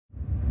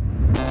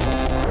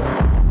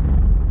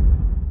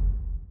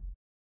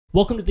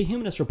Welcome to the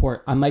Humanist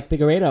Report. I'm Mike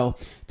Figueredo.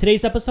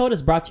 Today's episode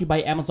is brought to you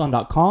by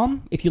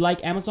Amazon.com. If you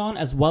like Amazon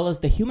as well as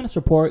the Humanist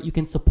Report, you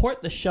can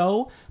support the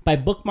show by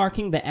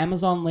bookmarking the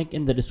Amazon link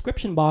in the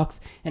description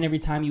box, and every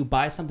time you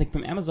buy something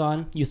from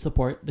Amazon, you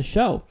support the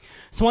show.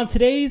 So on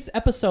today's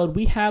episode,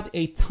 we have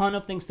a ton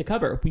of things to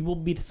cover. We will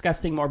be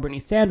discussing more Bernie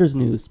Sanders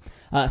news,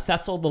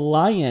 Cecil the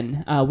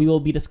Lion. We will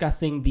be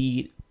discussing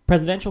the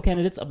presidential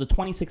candidates of the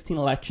 2016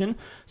 election,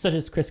 such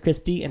as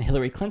Christie and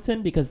Hillary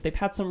Clinton, because they've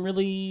had some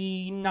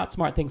really not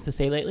smart things to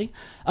say lately.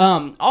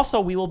 Also,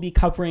 we will be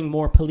covering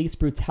more police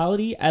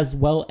brutality, as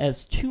well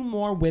as 2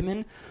 more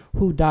women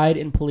who died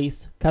in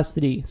police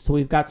custody. So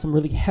we've got some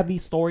really heavy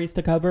stories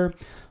to cover.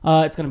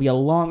 It's going to be a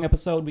long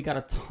episode. We got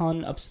a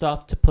ton of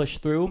stuff to push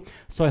through,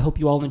 so I hope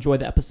you all enjoy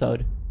the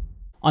episode.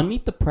 On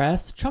Meet the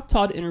Press, Chuck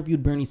Todd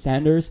interviewed Bernie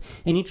Sanders,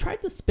 and he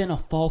tried to spin a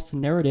false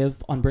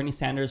narrative on Bernie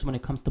Sanders when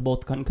it comes to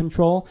both gun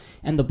control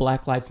and the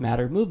Black Lives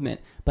Matter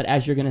movement. But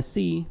as you're going to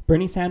see,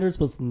 Bernie Sanders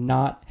was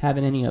not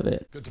having any of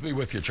it. Good to be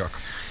with you, Chuck.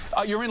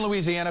 You're in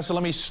Louisiana, so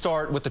let me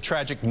start with the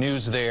tragic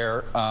news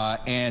there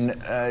and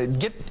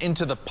get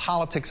into the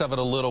politics of it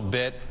a little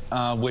bit,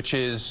 which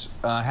is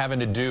having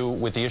to do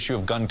with the issue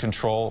of gun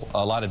control.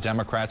 A lot of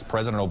Democrats,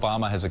 President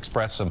Obama has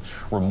expressed some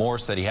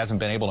remorse that he hasn't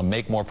been able to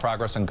make more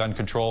progress on gun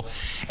control.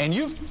 And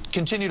you've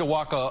continued to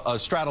walk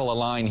straddle a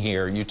line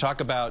here. You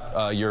talk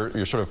about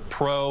your sort of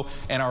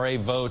pro-NRA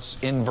votes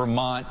in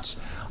Vermont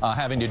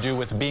having to do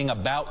with being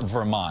about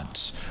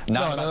Vermont,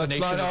 not about the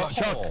nation as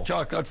a whole.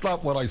 Chuck, that's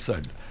not what I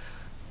said.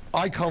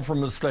 I come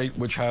from a state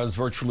which has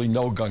virtually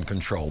no gun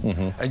control,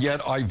 and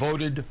yet I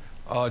voted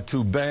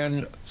to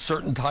ban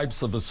certain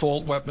types of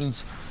assault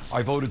weapons.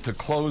 I voted to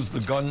close the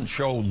gun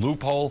show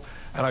loophole,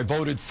 and I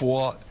voted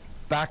for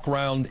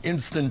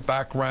instant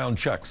background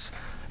checks.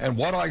 And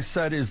what I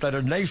said is that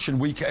as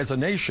a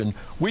nation,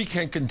 we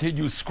can't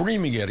continue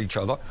screaming at each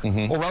other,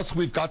 or else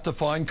we've got to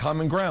find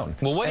common ground.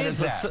 Well, what is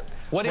that?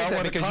 What is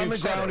that? Because common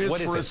ground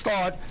is, for a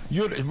start,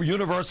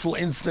 universal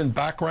instant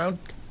background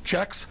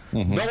checks.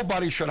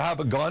 Nobody should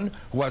have a gun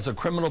who has a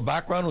criminal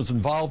background, who's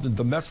involved in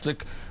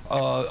domestic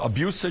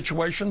abuse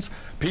situations.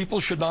 People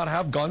should not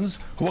have guns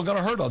who are going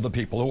to hurt other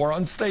people, who are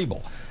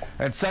unstable.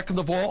 And second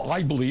of all,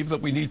 I believe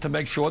that we need to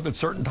make sure that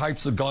certain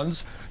types of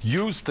guns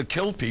used to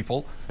kill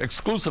people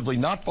exclusively,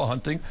 not for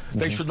hunting,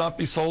 they should not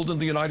be sold in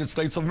the United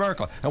States of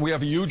America. And we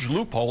have a huge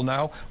loophole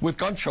now with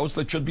gun shows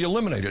that should be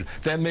eliminated.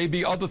 There may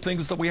be other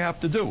things that we have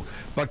to do.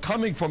 But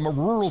coming from a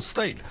rural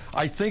state,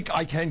 I think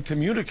I can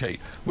communicate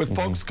with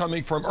folks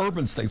coming from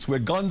urban states where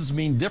guns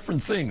mean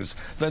different things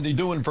than they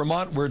do in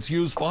Vermont, where it's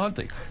used for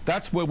hunting.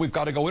 That's where we've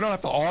got to go. We don't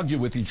have to argue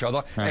with each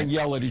other and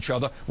yell at each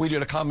other. We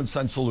need a common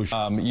sense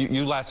solution.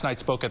 You last night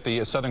spoke at the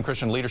Southern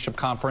Christian Leadership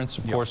Conference.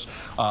 Of course,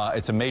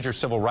 it's a major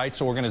civil rights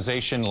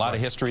organization, a lot of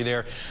history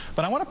there.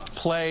 But I want to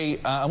play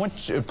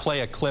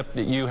a clip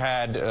that you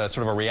had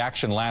sort of a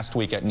reaction last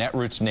week at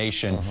Netroots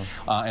Nation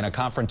in a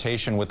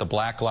confrontation with the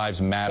Black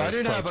Lives Matter protest.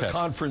 I didn't have a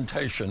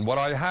confrontation. What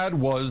I had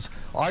was,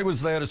 I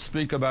was there to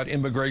speak about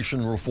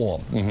immigration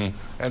reform.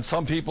 And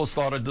some people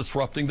started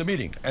disrupting the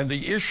meeting. And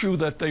the issue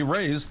that they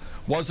raised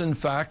was, in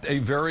fact, a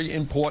very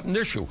important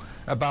issue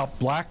about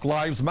Black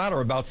Lives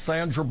Matter, about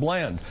Sandra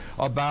Bland,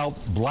 about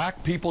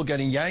black people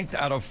getting yanked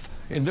out of,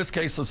 in this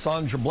case of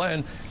Sandra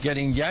Bland,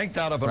 getting yanked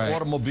out of an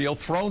automobile,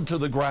 thrown to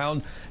the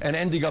ground, and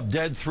ending up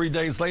dead 3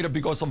 days later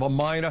because of a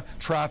minor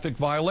traffic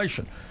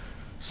violation.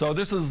 So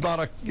this is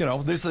not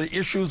this is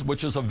issues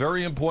which is a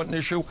very important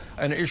issue,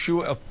 an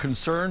issue of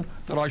concern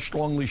that I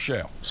strongly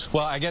share.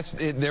 Well, I guess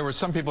there were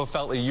some people who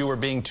felt that you were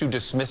being too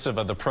dismissive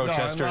of the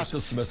protesters. No, I'm not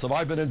dismissive.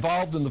 I've been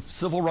involved in the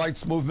civil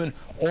rights movement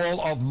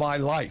all of my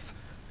life.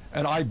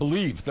 And I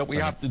believe that we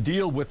have to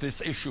deal with this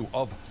issue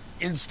of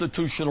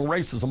institutional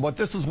racism. But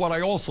this is what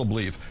I also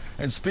believe.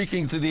 And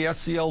speaking to the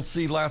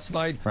SCLC last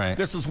night,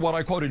 this is what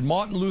I quoted.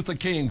 Martin Luther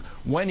King,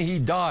 when he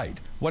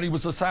died, when he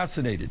was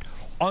assassinated,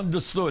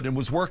 understood and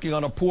was working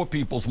on a poor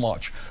people's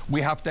march. We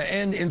have to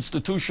end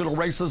institutional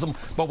racism,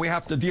 but we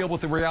have to deal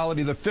with the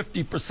reality that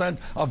 50%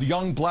 of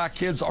young black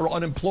kids are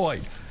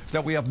unemployed,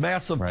 that we have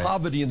massive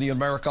poverty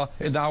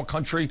in our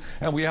country,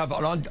 and we have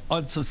an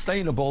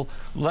unsustainable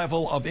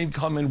level of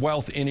income and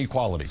wealth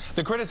inequality.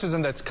 The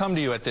criticism that's come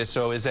to you at this,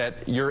 though, is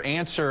that your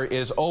answer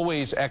is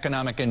always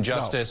economic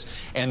injustice,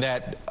 and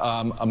that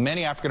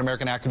many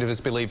African-American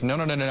activists believe,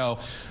 no.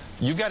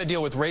 You've got to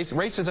deal with race.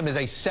 Racism is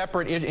a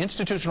separate,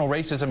 institutional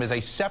racism is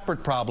a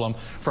separate problem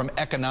from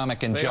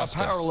economic injustice.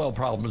 They are parallel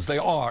problems. They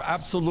are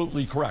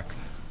absolutely correct.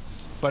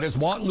 But as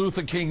Martin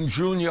Luther King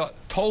Jr.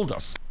 told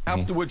us, we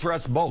have to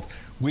address both.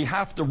 We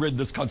have to rid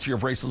this country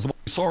of racism.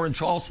 We saw in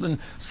Charleston,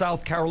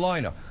 South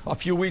Carolina, a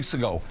few weeks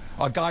ago,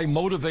 a guy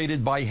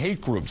motivated by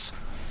hate groups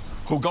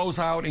who goes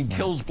out and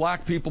kills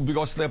black people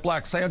because they're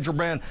black. Sandra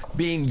Bland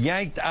being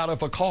yanked out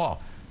of a car,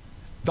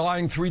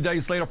 dying 3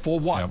 days later for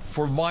what?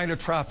 For minor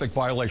traffic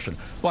violation.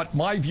 But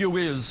my view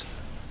is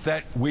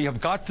that we have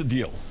got to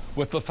deal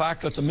with the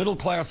fact that the middle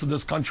class of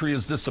this country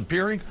is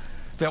disappearing,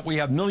 that we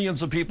have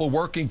millions of people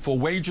working for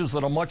wages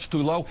that are much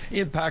too low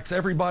impacts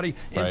everybody,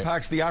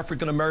 impacts the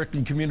African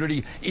American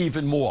community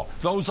even more.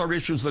 Those are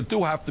issues that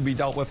do have to be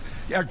dealt with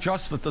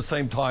just at the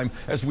same time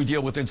as we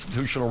deal with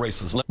institutional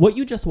racism. What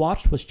you just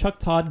watched was Chuck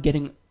Todd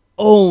getting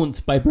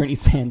owned by Bernie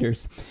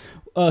Sanders.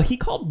 He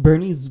called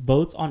Bernie's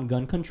votes on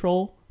gun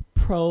control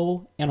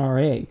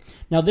pro-NRA.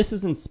 Now, this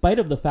is in spite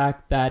of the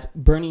fact that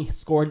Bernie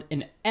scored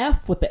an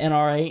F with the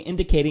NRA,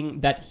 indicating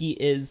that he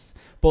is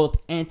both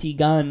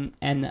anti-gun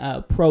and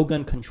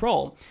pro-gun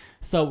control.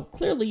 So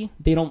clearly,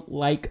 they don't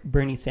like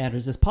Bernie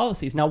Sanders'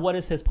 policies. Now, what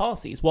is his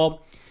policies?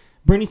 Well,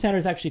 Bernie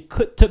Sanders actually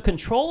took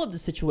control of the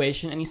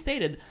situation, and he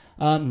stated,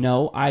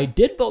 no, I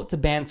did vote to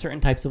ban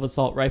certain types of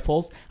assault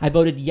rifles. I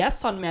voted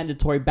yes on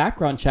mandatory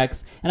background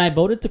checks, and I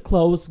voted to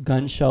close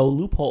gun show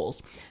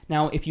loopholes.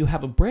 Now, if you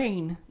have a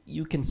brain,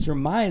 you can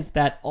surmise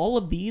that all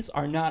of these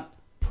are not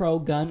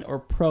pro-gun or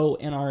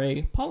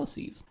pro-NRA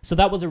policies. So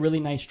that was a really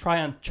nice try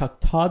on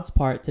Chuck Todd's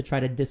part to try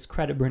to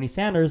discredit Bernie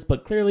Sanders,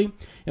 but clearly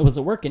it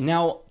wasn't working.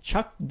 Now,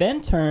 Chuck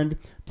then turned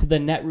to the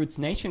Netroots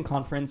Nation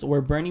conference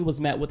where Bernie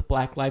was met with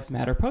Black Lives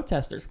Matter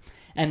protesters.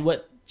 And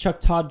what Chuck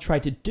Todd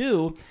tried to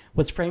do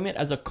was frame it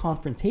as a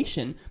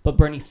confrontation, but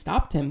Bernie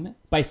stopped him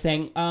by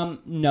saying,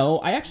 no,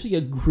 I actually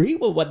agree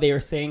with what they are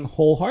saying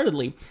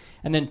wholeheartedly.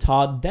 And then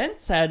Todd then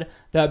said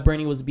that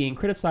Bernie was being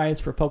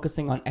criticized for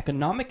focusing on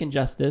economic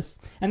injustice,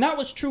 and that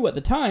was true at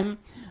the time,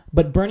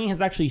 but Bernie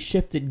has actually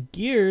shifted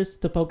gears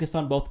to focus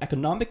on both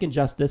economic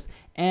injustice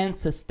and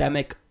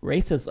systemic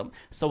racism.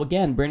 So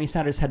again, Bernie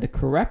Sanders had to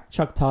correct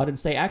Chuck Todd and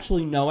say,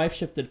 actually, no, I've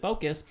shifted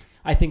focus.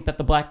 I think that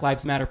the Black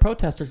Lives Matter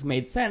protesters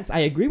made sense. I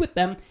agree with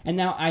them, and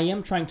now I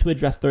am trying to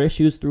address their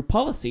issues through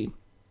policy.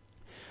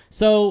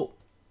 So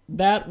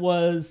that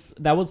was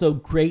a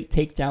great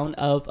takedown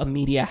of a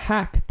media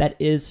hack that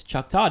is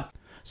Chuck Todd.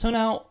 So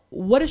now,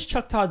 what is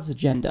Chuck Todd's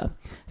agenda?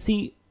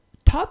 See,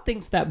 Todd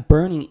thinks that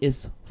Bernie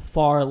is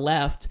far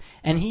left,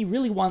 and he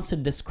really wants to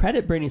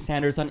discredit Bernie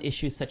Sanders on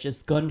issues such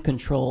as gun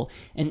control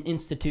and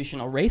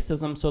institutional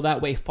racism, so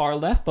that way far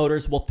left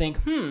voters will think,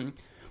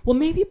 well,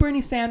 maybe Bernie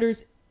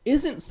Sanders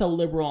isn't so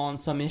liberal on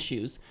some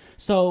issues,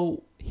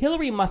 so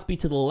Hillary must be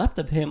to the left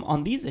of him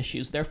on these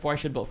issues, therefore I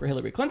should vote for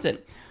Hillary Clinton.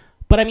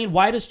 But I mean,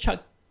 why does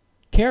Chuck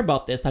care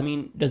about this? I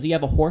mean, does he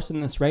have a horse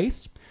in this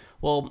race?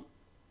 Well,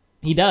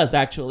 he does,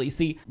 actually.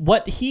 See,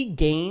 what he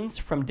gains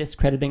from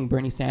discrediting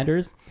Bernie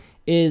Sanders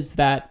is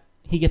that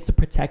he gets to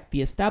protect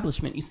the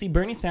establishment. You see,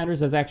 Bernie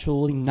Sanders is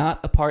actually not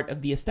a part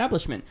of the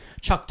establishment.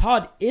 Chuck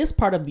Todd is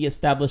part of the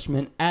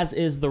establishment, as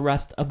is the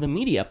rest of the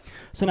media.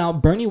 So now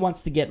Bernie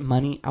wants to get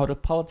money out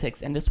of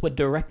politics, and this would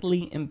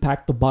directly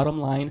impact the bottom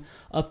line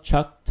of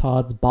Chuck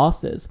Todd's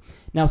bosses.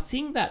 Now,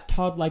 seeing that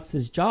Todd likes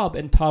his job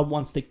and Todd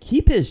wants to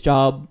keep his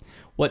job,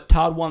 what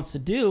Todd wants to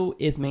do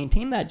is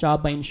maintain that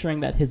job by ensuring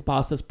that his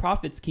boss's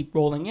profits keep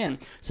rolling in.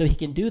 So he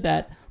can do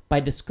that by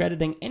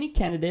discrediting any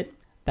candidate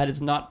that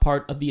is not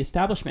part of the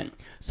establishment.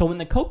 So when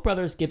the Koch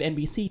brothers give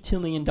NBC $2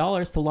 million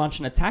to launch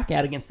an attack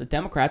ad against the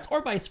Democrats,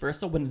 or vice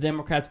versa, when the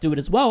Democrats do it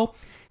as well,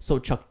 so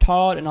Chuck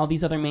Todd and all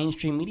these other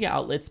mainstream media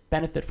outlets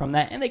benefit from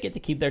that, and they get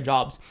to keep their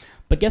jobs.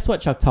 But guess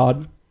what, Chuck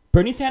Todd?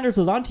 Bernie Sanders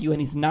was onto you, and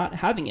he's not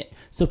having it.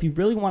 So if you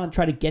really want to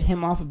try to get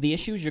him off of the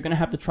issues, you're going to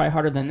have to try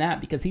harder than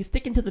that, because he's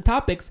sticking to the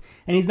topics,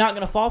 and he's not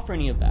going to fall for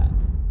any of that.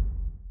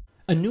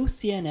 A new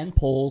CNN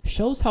poll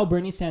shows how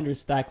Bernie Sanders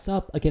stacks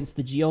up against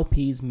the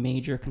GOP's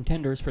major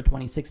contenders for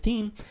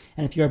 2016,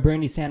 and if you're a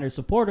Bernie Sanders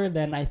supporter,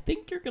 then I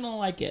think you're going to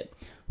like it.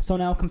 So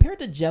now, compared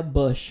to Jeb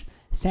Bush,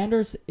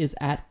 Sanders is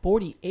at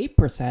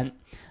 48%,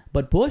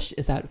 but Bush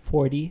is at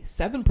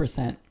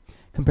 47%.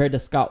 Compared to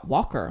Scott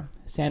Walker,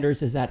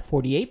 Sanders is at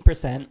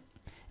 48%,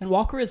 and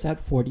Walker is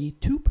at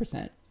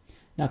 42%.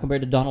 Now,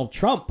 compared to Donald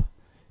Trump,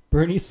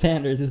 Bernie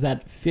Sanders is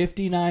at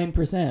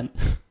 59%,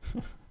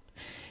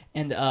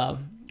 and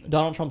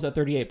Donald Trump's at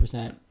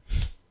 38%.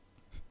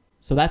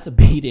 So that's a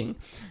beating.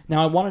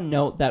 Now, I want to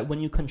note that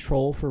when you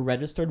control for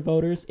registered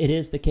voters, it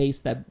is the case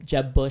that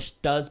Jeb Bush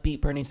does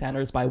beat Bernie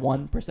Sanders by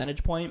 1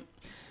 percentage point.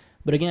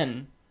 But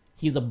again,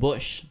 he's a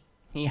Bush.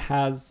 He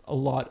has a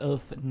lot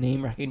of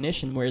name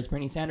recognition, whereas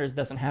Bernie Sanders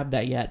doesn't have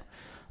that yet.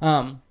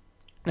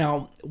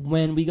 Now,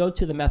 when we go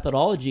to the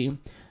methodology,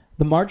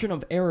 the margin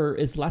of error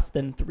is less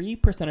than 3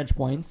 percentage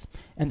points,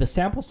 and the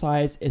sample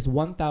size is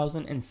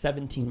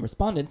 1,017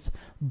 respondents,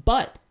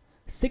 but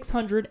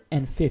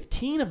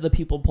 615 of the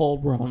people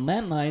polled were on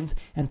landlines,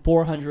 and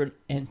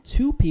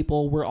 402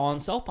 people were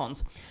on cell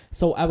phones.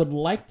 So I would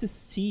like to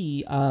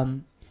see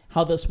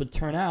how this would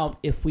turn out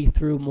if we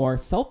threw more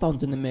cell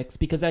phones in the mix,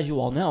 because as you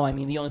all know, I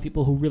mean, the only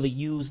people who really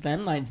use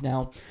landlines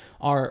now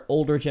are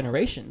older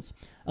generations.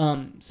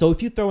 So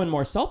if you throw in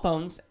more cell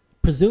phones,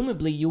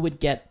 presumably you would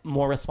get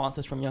more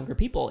responses from younger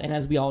people. And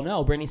as we all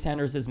know, Bernie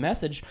Sanders'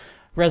 message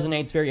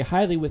resonates very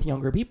highly with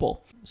younger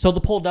people. So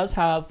the poll does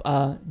have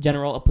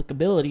general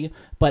applicability,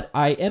 but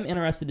I am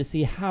interested to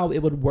see how it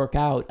would work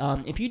out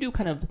if you do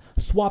kind of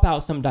swap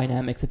out some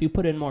dynamics, if you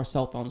put in more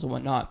cell phones and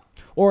whatnot,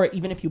 or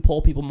even if you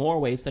poll people more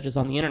ways, such as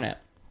on the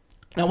internet.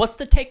 Now, what's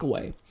the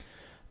takeaway?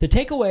 The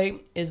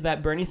takeaway is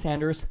that Bernie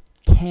Sanders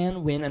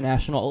can win a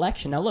national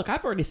election. Now, look,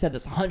 I've already said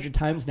this 100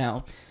 times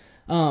now.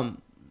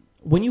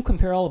 When you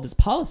compare all of his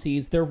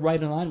policies, they're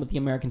right in line with the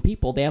American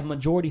people. They have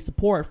majority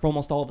support for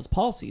almost all of his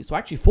policies. So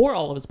actually for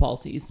all of his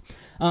policies.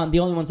 The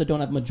only ones that don't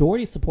have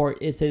majority support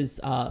is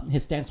his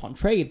stance on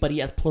trade, but he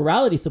has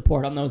plurality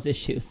support on those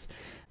issues.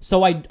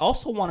 So I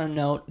also want to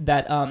note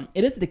that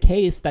it is the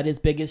case that his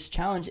biggest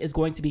challenge is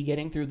going to be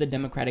getting through the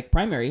Democratic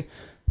primary,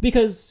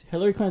 because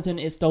Hillary Clinton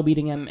is still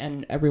beating him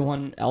and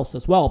everyone else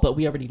as well. But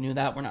we already knew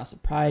that. We're not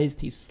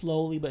surprised. He's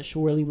slowly but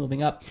surely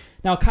moving up.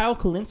 Now, Kyle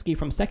Kulinski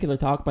from Secular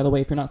Talk, by the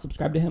way, if you're not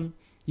subscribed to him,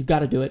 you've got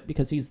to do it,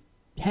 because he's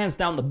hands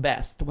down the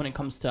best when it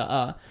comes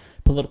to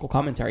political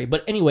commentary.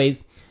 But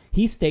anyways,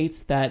 he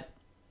states that,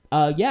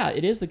 yeah,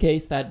 it is the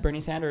case that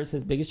Bernie Sanders,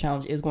 his biggest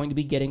challenge is going to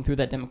be getting through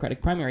that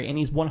Democratic primary. And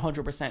he's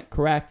 100%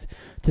 correct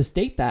to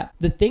state that.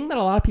 The thing that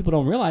a lot of people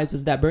don't realize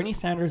is that Bernie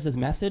Sanders'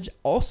 message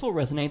also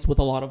resonates with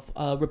a lot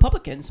of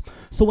Republicans.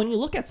 So when you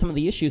look at some of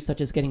the issues, such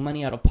as getting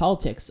money out of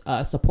politics,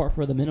 support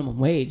for the minimum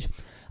wage,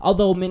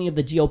 although many of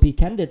the GOP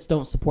candidates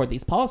don't support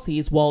these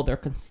policies, well, their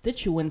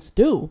constituents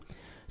do.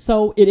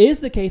 So it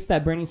is the case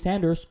that Bernie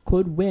Sanders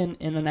could win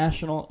in a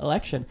national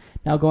election.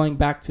 Now, going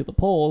back to the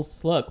polls,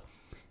 look,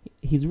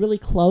 he's really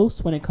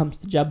close when it comes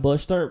to Jeb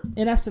Bush. They're,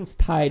 in essence,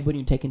 tied when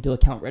you take into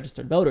account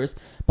registered voters.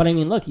 But, I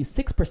mean, look, he's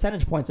 6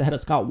 percentage points ahead of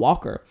Scott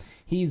Walker.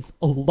 He's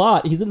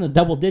in the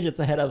double digits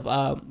ahead of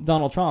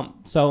Donald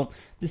Trump. So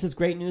this is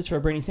great news for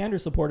Bernie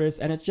Sanders supporters,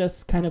 and it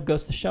just kind of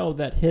goes to show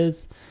that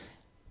his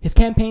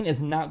campaign is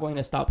not going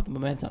to stop with the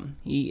momentum.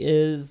 He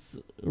is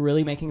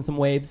really making some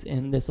waves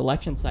in this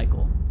election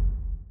cycle.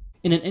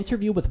 In an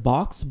interview with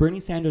Vox,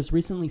 Bernie Sanders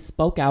recently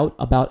spoke out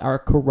about our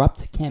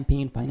corrupt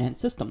campaign finance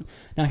system.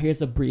 Now,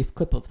 here's a brief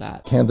clip of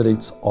that.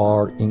 Candidates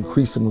are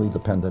increasingly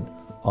dependent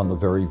on the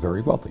very,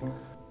 very wealthy.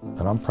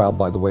 And I'm proud,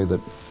 by the way, that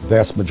the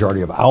vast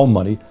majority of our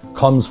money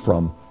comes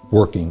from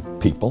working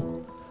people.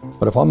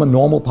 But if I'm a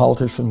normal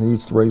politician who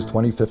needs to raise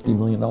 $20, $50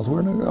 million, where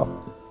am I going to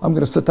go? I'm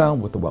going to sit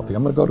down with the wealthy.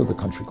 I'm going to go to the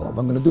country club.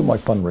 I'm going to do my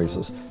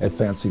fundraisers at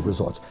fancy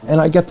resorts.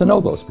 And I get to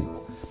know those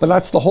people. But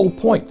that's the whole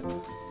point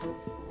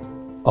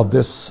of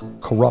this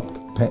corrupt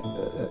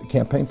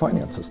campaign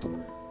finance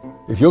system.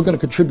 If you're going to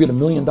contribute $1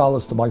 million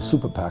to my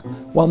super PAC,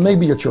 well,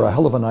 maybe you're a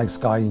hell of a nice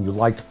guy and you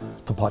like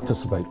to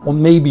participate, or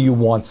maybe you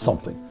want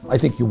something. I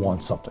think you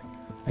want something.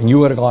 And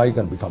you and I are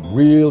going to become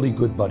really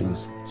good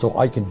buddies so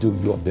I can do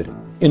your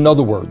bidding. In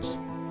other words,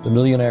 the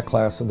millionaire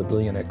class and the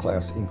billionaire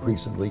class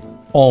increasingly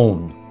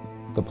own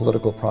the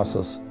political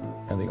process,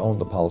 and they own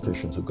the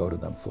politicians who go to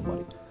them for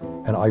money.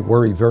 And I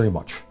worry very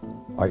much,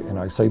 and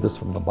I say this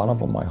from the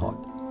bottom of my heart,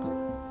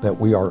 that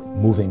we are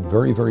moving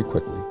very, very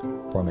quickly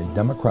from a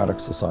democratic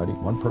society,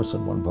 one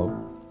person, one vote,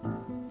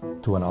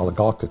 to an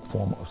oligarchic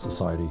form of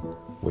society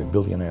where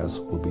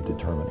billionaires will be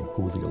determining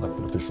who the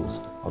elected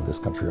officials of this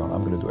country are.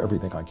 I'm going to do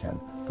everything I can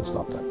to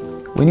stop that.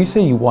 When you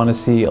say you want to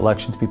see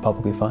elections be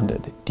publicly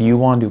funded, do you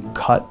want to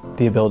cut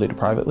the ability to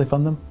privately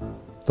fund them?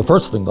 The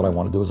first thing that I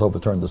want to do is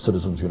overturn the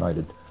Citizens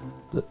United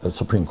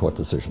Supreme Court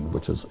decision,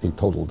 which is a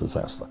total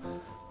disaster.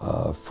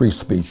 Free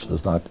speech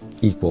does not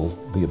equal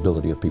the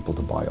ability of people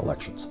to buy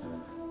elections.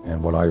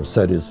 And what I have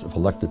said is, if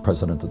elected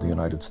President of the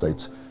United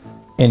States,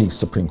 any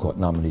Supreme Court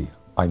nominee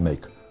I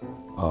make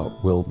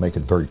will make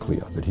it very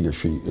clear that he or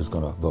she is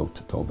going to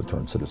vote to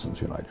overturn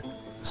Citizens United.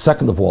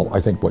 Second of all, I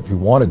think what you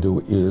want to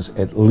do is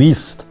at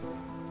least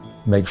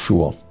make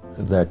sure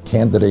that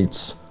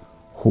candidates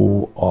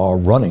who are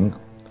running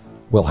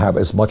will have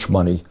as much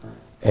money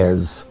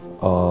as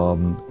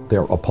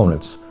their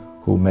opponents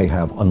who may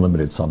have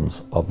unlimited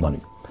sums of money.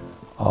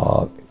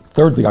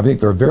 Thirdly, I think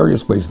there are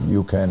various ways that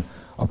you can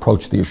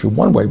approach the issue.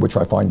 One way, which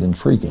I find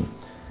intriguing,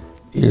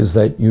 is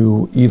that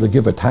you either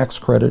give a tax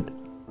credit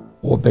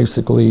or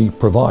basically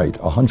provide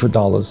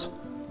 $100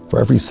 for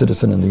every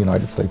citizen in the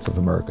United States of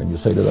America. And you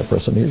say to that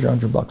person, here's your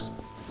 $100.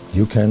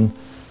 You can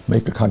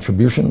make a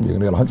contribution. You're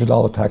going to get a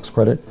 $100 tax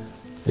credit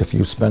if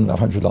you spend that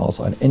 $100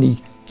 on any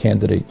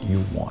candidate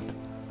you want.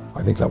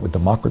 I think that would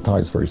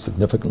democratize very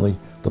significantly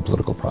the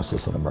political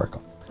process in America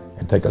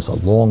and take us a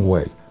long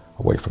way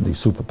away from these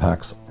super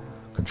PACs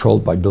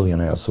controlled by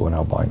billionaires who are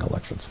now buying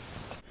elections.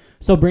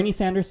 So Bernie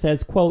Sanders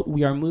says, quote,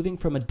 "We are moving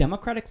from a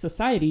democratic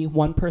society,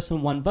 one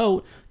person, one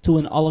vote, to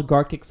an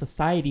oligarchic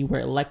society where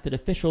elected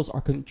officials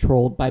are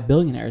controlled by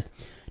billionaires."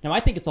 Now,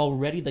 I think it's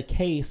already the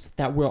case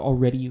that we're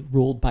already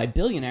ruled by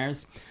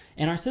billionaires.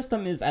 And our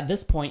system is, at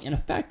this point, in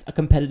effect, a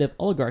competitive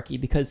oligarchy,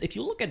 because if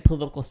you look at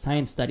political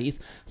science studies,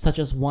 such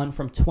as one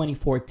from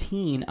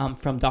 2014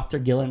 from Dr.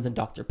 Gillens and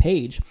Dr.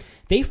 Page,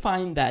 they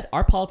find that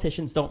our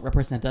politicians don't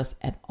represent us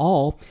at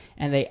all,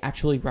 and they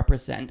actually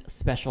represent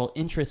special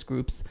interest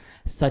groups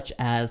such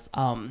as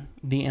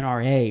the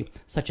NRA,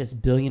 such as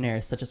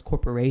billionaires, such as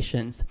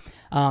corporations.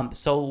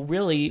 So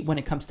really, when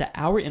it comes to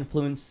our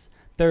influence,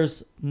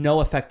 there's no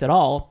effect at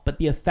all, but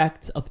the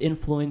effect of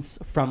influence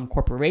from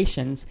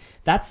corporations,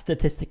 that's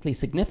statistically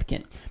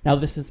significant. Now,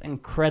 this is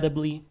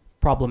incredibly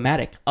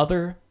problematic.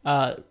 Other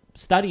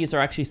studies are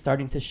actually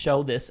starting to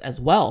show this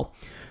as well.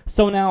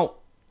 So now,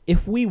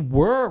 if we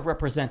were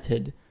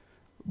represented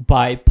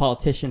by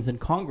politicians in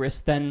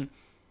Congress, then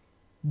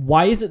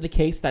Why is it the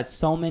case that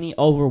so many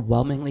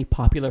overwhelmingly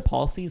popular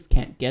policies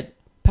can't get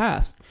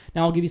passed?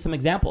 Now, I'll give you some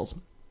examples.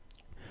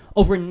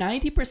 Over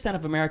 90%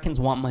 of Americans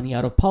want money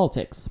out of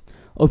politics.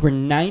 Over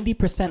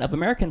 90% of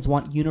Americans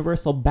want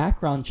universal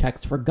background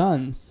checks for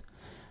guns.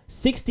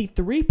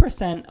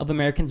 63% of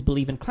Americans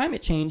believe in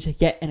climate change,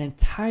 yet an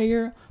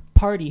entire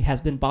party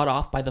has been bought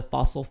off by the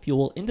fossil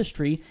fuel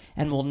industry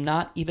and will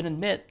not even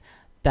admit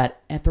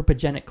that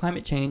anthropogenic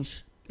climate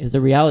change is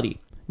a reality.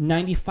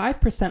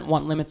 95%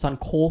 want limits on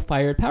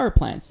coal-fired power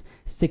plants.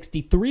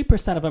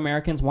 63% of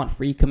Americans want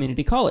free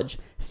community college.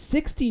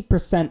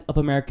 60% of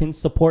Americans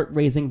support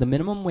raising the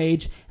minimum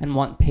wage and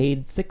want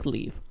paid sick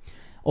leave.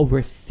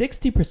 Over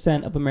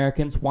 60% of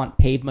Americans want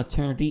paid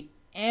maternity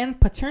and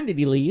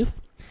paternity leave.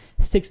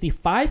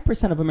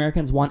 65% of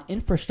Americans want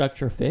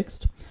infrastructure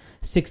fixed.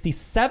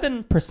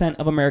 67%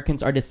 of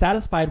Americans are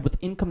dissatisfied with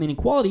income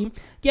inequality,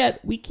 yet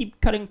we keep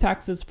cutting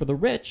taxes for the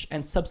rich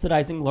and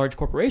subsidizing large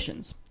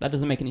corporations. That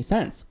doesn't make any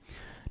sense.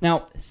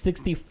 Now,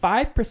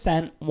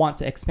 65% want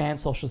to expand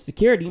Social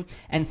Security,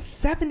 and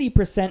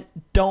 70%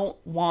 don't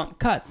want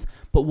cuts.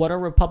 But what are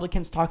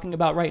Republicans talking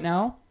about right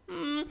now?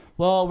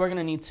 Well, we're going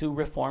to need to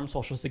reform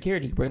Social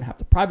Security. We're going to have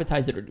to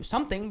privatize it or do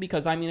something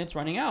because, it's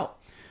running out.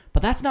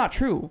 But that's not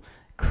true.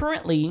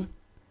 Currently,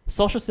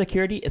 Social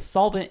Security is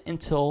solvent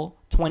until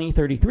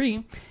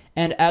 2033,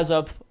 and as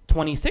of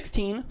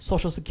 2016,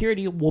 Social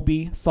Security will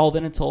be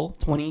solvent until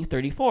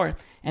 2034,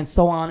 and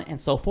so on and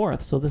so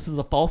forth. So this is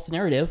a false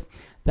narrative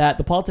that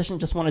the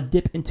politicians just want to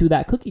dip into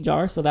that cookie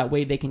jar so that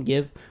way they can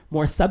give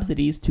more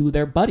subsidies to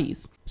their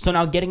buddies. So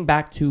now getting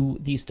back to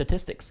these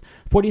statistics,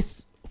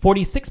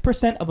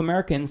 46% of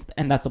Americans,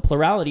 and that's a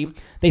plurality,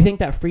 they think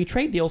that free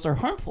trade deals are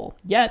harmful,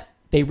 yet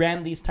they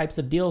ran these types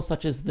of deals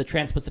such as the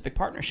Trans-Pacific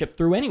Partnership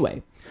through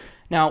anyway.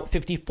 Now,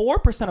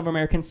 54% of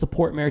Americans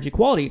support marriage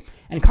equality,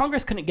 and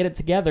Congress couldn't get it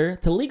together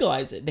to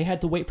legalize it. They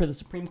had to wait for the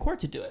Supreme Court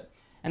to do it.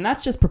 And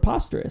that's just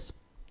preposterous.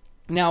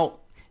 Now,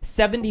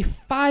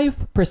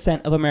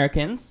 75% of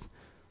Americans,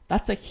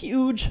 that's a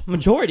huge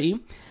majority,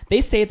 they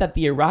say that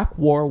the Iraq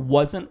War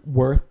wasn't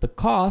worth the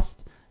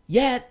cost,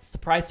 yet,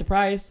 surprise,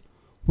 surprise,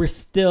 we're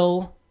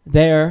still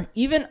there,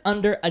 even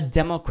under a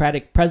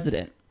Democratic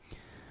president.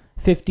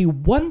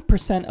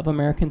 51% of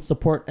Americans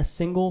support a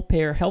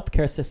single-payer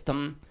healthcare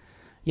system,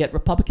 yet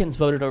Republicans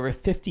voted over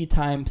 50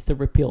 times to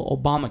repeal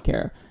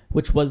Obamacare,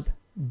 which was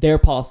their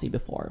policy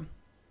before.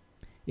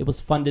 It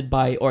was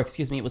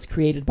it was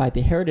created by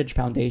the Heritage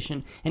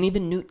Foundation, and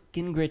even Newt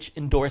Gingrich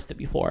endorsed it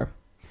before.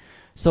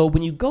 So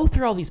when you go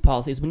through all these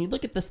policies, when you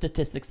look at the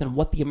statistics and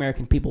what the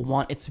American people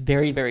want, it's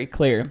very, very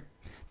clear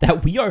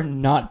that we are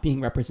not being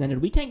represented.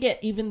 We can't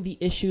get even the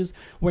issues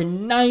where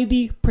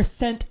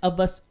 90% of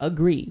us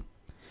agree.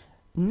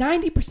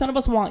 90% of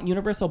us want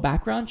universal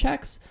background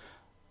checks.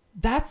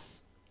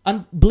 That's,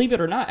 believe it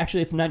or not,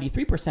 actually it's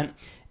 93%.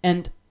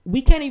 And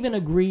we can't even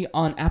agree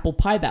on apple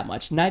pie that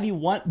much.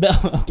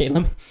 Okay,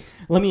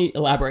 let me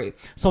elaborate.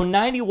 So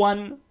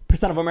 91%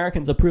 of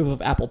Americans approve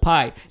of apple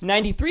pie.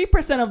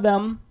 93% of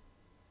them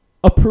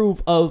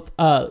approve of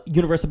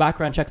universal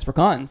background checks for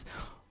guns.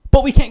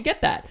 But we can't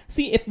get that.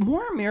 See, if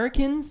more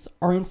Americans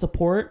are in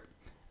support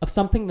of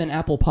something than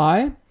apple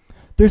pie,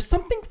 there's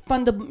something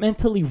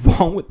fundamentally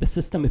wrong with the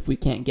system if we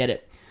can't get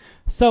it.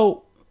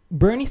 So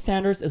Bernie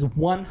Sanders is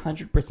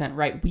 100%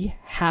 right. We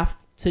have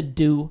to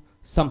do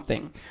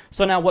something.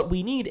 So now what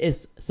we need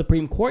is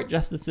Supreme Court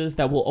justices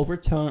that will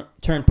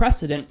overturn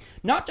precedent,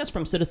 not just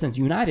from Citizens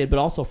United, but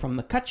also from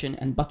McCutcheon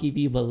and Bucky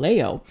v.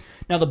 Vallejo.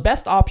 Now the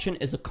best option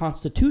is a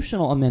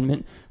constitutional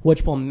amendment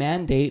which will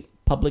mandate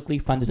publicly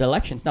funded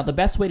elections. Now the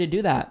best way to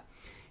do that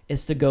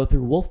is to go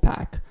through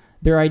Wolfpack.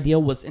 Their idea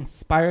was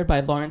inspired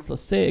by Lawrence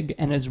Lessig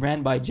and is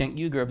ran by Cenk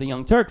Uygur of the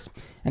Young Turks.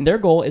 And their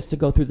goal is to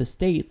go through the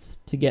states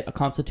to get a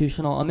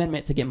constitutional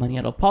amendment to get money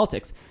out of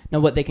politics.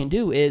 Now, what they can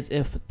do is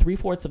if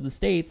 3/4 of the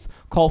states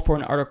call for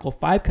an Article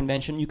 5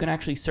 convention, you can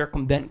actually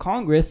circumvent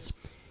Congress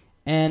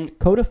and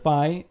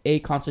codify a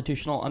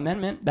constitutional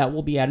amendment that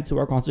will be added to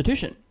our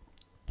Constitution.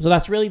 So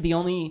that's really the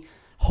only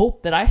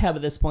hope that I have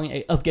at this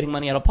point of getting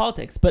money out of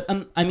politics. But,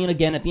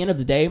 again, at the end of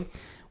the day,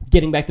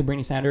 getting back to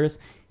Bernie Sanders,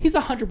 he's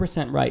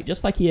 100% right,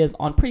 just like he is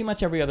on pretty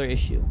much every other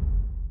issue.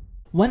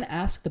 When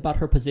asked about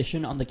her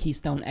position on the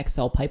Keystone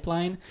XL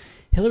pipeline,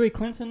 Hillary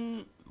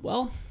Clinton,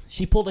 well,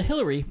 she pulled a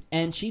Hillary,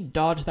 and she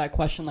dodged that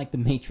question like the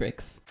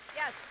Matrix.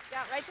 Yes,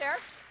 yeah, right there.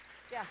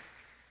 Yeah.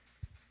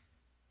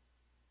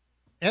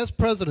 As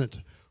president,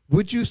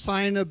 would you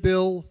sign a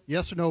bill,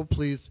 yes or no,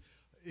 please,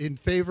 in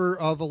favor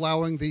of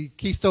allowing the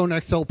Keystone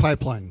XL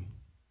pipeline?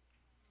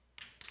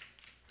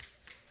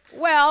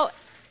 Well,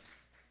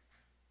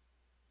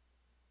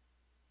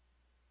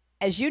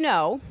 as you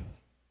know,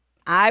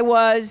 I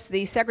was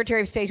the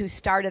Secretary of State who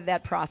started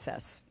that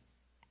process.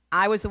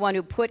 I was the one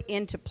who put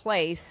into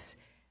place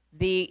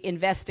the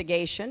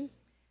investigation.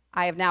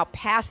 I have now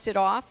passed it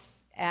off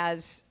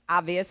as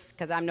obvious,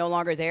 because I'm no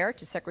longer there,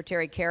 to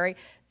Secretary Kerry.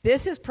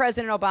 This is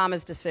President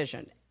Obama's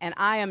decision, and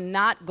I am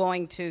not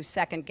going to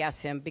second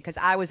guess him because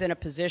I was in a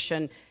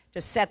position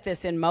to set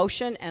this in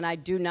motion, and I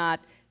do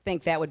not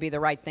think that would be the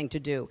right thing to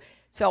do.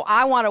 So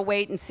I want to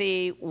wait and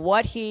see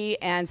what he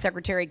and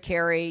Secretary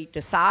Kerry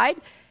decide.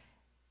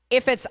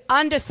 If it's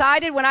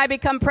undecided when I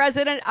become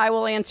president, I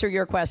will answer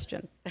your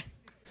question.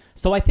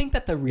 So I think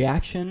that the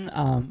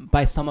reaction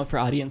by some of her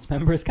audience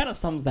members kind of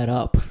sums that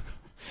up.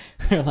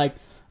 They're like,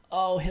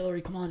 oh,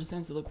 Hillary, come on, just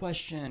answer the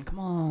question. Come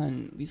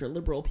on, these are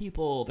liberal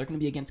people. They're going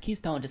to be against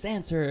Keystone. Just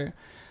answer.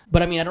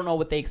 But I mean, I don't know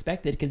what they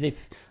expected, because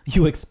if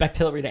you expect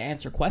Hillary to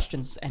answer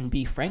questions and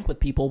be frank with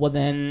people, well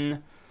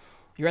then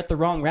you're at the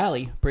wrong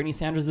rally. Bernie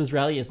Sanders'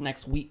 rally is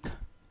next week.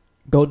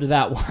 Go to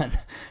that one.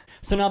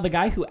 So now the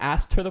guy who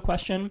asked her the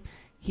question,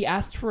 he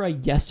asked for a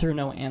yes or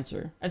no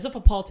answer, as if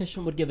a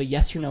politician would give a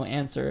yes or no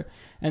answer.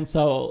 And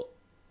so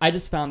I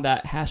just found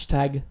that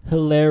hashtag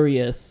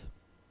hilarious.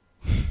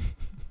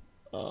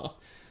 Oh,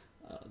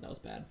 that was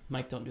bad.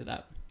 Mike, don't do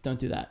that. Don't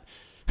do that.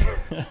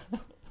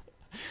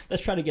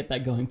 Let's try to get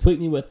that going. Tweet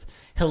me with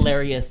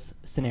hilarious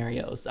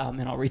scenarios,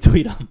 and I'll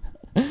retweet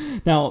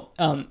them. Now,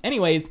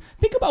 anyways,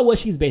 think about what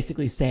she's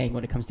basically saying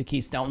when it comes to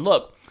Keystone.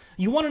 Look,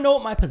 you want to know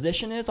what my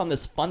position is on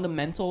this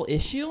fundamental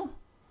issue?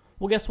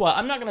 Well, guess what?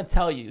 I'm not going to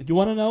tell you. You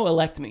want to know?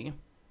 Elect me.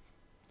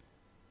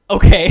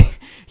 Okay.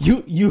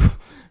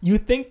 You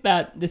think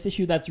that this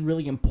issue that's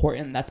really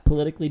important, that's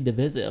politically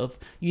divisive,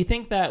 you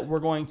think that we're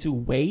going to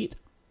wait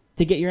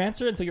to get your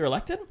answer until you're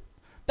elected?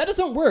 That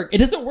doesn't work. It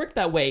doesn't work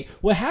that way.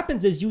 What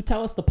happens is you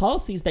tell us the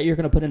policies that you're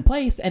going to put in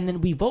place, and then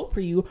we vote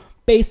for you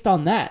based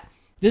on that.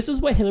 This is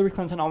what Hillary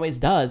Clinton always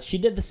does. She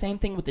did the same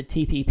thing with the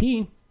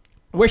TPP,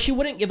 where she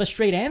wouldn't give a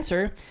straight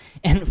answer.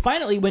 And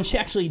finally, when she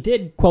actually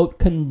did, quote,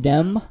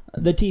 condemn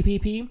the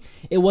TPP,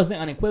 it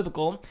wasn't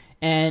unequivocal,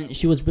 and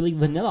she was really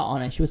vanilla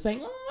on it. She was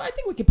saying, oh, I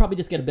think we could probably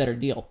just get a better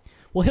deal.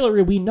 Well,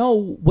 Hillary, we know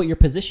what your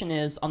position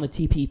is on the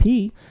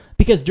TPP,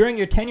 because during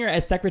your tenure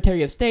as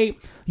Secretary of State,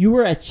 you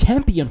were a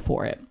champion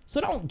for it. So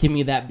don't give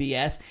me that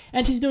BS.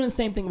 And she's doing the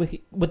same thing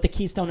with the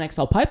Keystone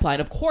XL pipeline.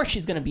 Of course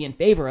she's going to be in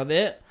favor of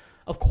it.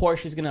 Of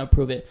course she's going to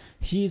approve it.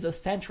 She's a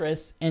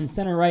centrist and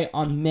center-right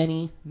on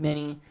many,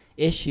 many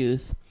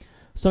issues.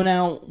 So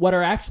now what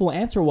her actual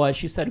answer was,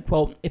 she said,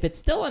 quote, if it's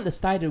still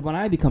undecided when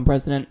I become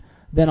president,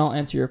 then I'll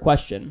answer your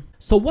question.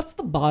 So what's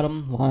the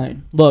bottom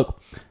line?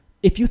 Look,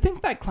 if you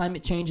think that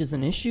climate change is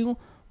an issue,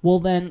 well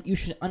then you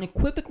should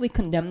unequivocally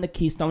condemn the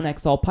Keystone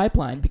XL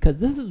pipeline, because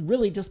this is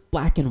really just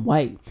black and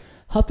white.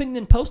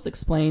 Huffington Post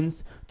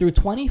explains, through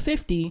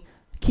 2050,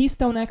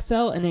 Keystone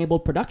XL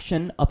enabled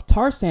production of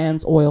tar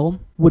sands oil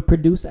would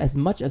produce as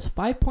much as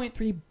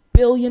 5.3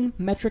 billion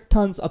metric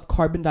tons of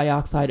carbon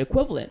dioxide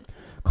equivalent.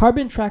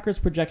 Carbon Tracker's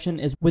projection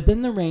is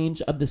within the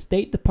range of the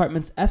State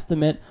Department's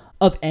estimate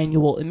of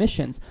annual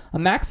emissions, a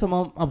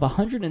maximum of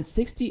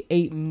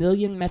 168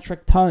 million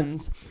metric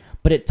tons,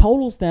 but it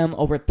totals them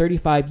over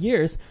 35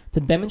 years to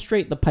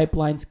demonstrate the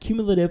pipeline's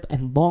cumulative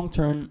and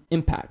long-term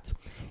impact.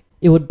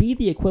 It would be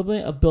the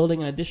equivalent of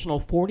building an additional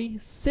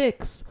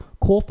 46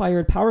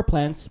 coal-fired power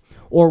plants,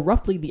 or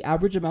roughly the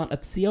average amount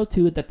of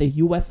CO2 that the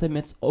U.S.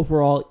 emits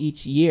overall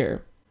each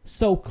year.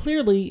 So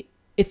clearly,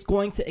 it's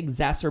going to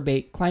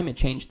exacerbate climate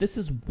change. This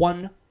is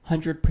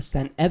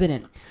 100%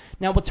 evident.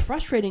 Now, what's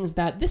frustrating is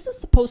that this is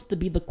supposed to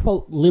be the,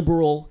 quote,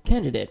 liberal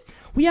candidate.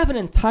 We have an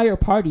entire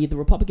party, the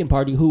Republican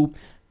Party, who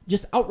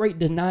just outright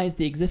denies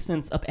the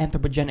existence of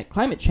anthropogenic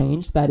climate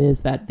change. That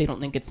is, that they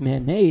don't think it's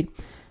man-made.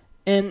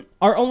 And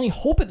our only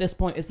hope at this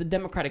point is the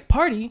Democratic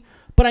Party.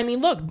 But I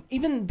mean, look,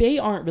 even they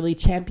aren't really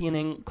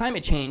championing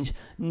climate change.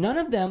 None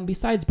of them,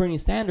 besides Bernie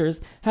Sanders,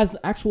 has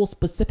actual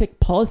specific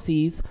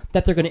policies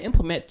that they're going to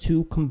implement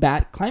to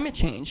combat climate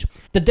change.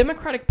 The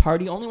Democratic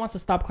Party only wants to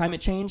stop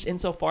climate change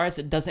insofar as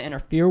it doesn't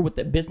interfere with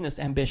the business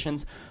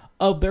ambitions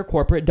of their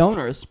corporate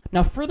donors.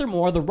 Now,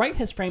 furthermore, the right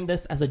has framed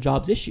this as a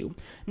jobs issue.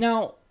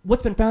 Now,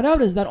 what's been found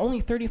out is that only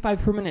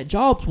 35 permanent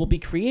jobs will be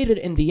created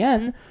in the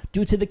end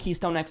due to the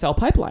Keystone XL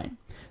pipeline.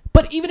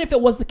 But even if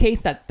it was the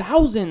case that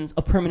thousands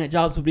of permanent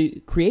jobs would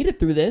be created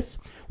through this,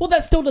 well,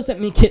 that still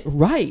doesn't make it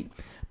right.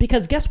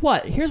 Because guess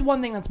what? Here's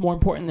one thing that's more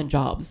important than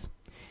jobs: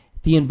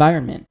 the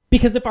environment.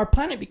 Because if our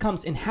planet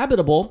becomes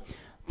inhabitable,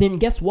 then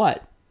guess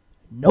what?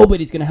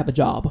 Nobody's going to have a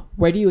job.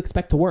 Where do you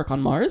expect to work?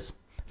 On Mars?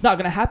 It's not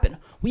going to happen.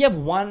 We have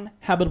one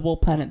habitable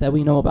planet that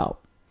we know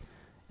about,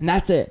 and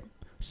that's it.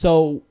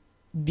 So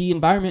the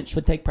environment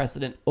should take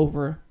precedent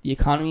over the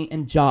economy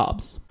and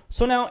jobs.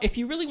 So now, if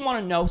you really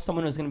want to know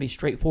someone who's going to be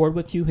straightforward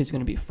with you, who's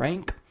going to be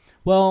frank,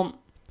 well,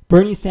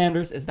 Bernie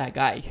Sanders is that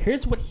guy.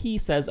 Here's what he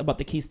says about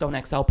the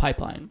Keystone XL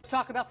pipeline. Let's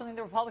talk about something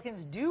the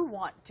Republicans do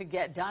want to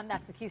get done.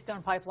 That's the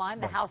Keystone pipeline.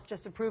 The House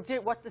just approved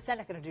it. What's the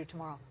Senate going to do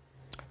tomorrow?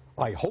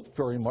 I hope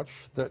very much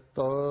that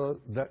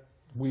that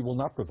we will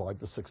not provide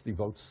the 60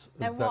 votes.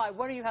 And why?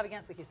 What do you have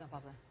against the Keystone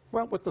pipeline?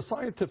 Well, what the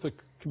scientific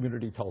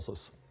community tells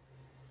us,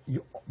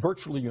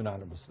 virtually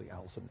unanimously,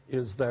 Allison,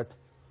 is that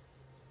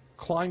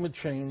climate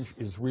change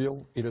is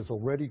real. It is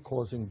already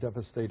causing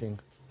devastating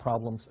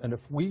problems. And if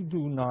we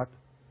do not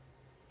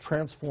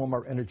transform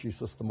our energy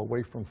system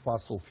away from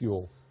fossil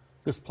fuel,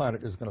 this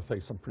planet is going to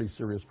face some pretty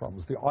serious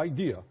problems. The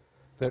idea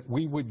that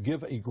we would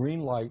give a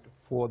green light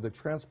for the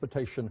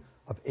transportation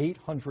of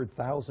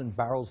 800,000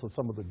 barrels of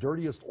some of the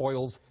dirtiest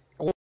oils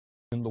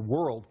in the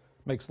world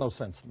Makes no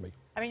sense to me.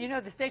 I mean, you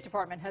know, the State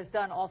Department has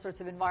done all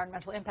sorts of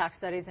environmental impact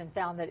studies and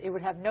found that it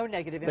would have no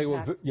negative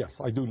impact. Yes,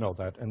 I do know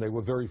that, and they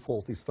were very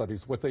faulty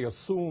studies. What they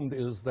assumed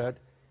is that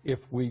if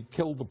we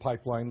killed the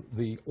pipeline,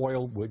 the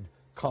oil would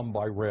come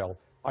by rail.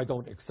 I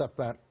don't accept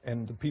that,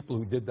 and the people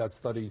who did that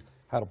study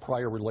had a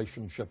prior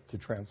relationship to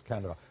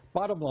TransCanada.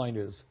 Bottom line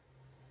is,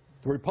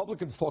 the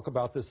Republicans talk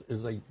about this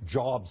as a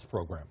jobs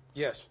program.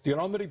 Yes. Do you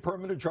know how many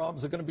permanent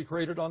jobs are going to be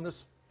created on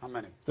this? How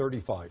many?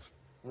 35.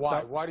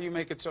 Why? Why do you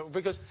make it so?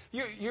 Because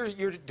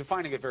you're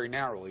defining it very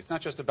narrowly. It's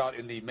not just about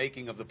in the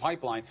making of the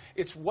pipeline.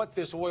 It's what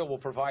this oil will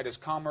provide as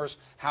commerce,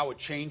 how it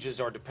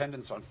changes our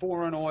dependence on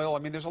foreign oil. I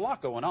mean, there's a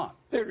lot going on.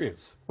 There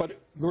is. But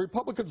the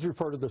Republicans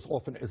refer to this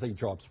often as a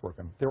jobs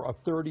program. There are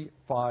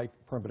 35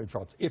 permanent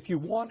jobs. If you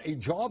want a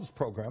jobs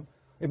program,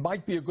 it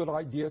might be a good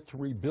idea to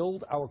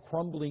rebuild our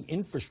crumbling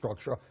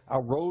infrastructure,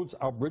 our roads,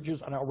 our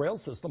bridges, and our rail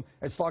system,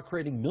 and start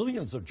creating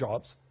millions of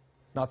jobs,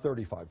 not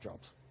 35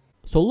 jobs.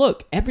 So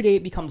look, every day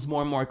it becomes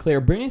more and more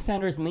clear Bernie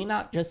Sanders may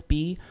not just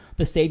be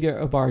the savior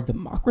of our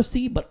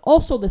democracy, but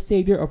also the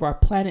savior of our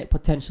planet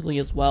potentially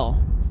as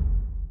well.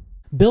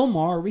 Bill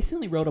Maher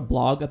recently wrote a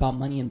blog about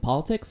money in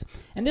politics,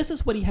 and this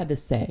is what he had to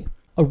say.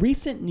 A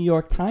recent New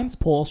York Times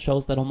poll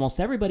shows that almost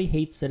everybody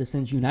hates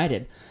Citizens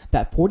United,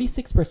 that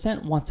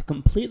 46% want to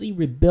completely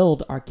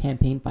rebuild our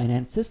campaign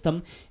finance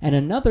system, and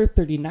another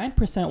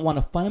 39% want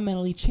to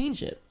fundamentally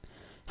change it.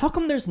 How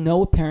come there's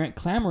no apparent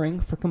clamoring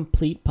for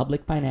complete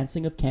public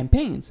financing of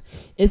campaigns?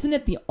 Isn't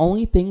it the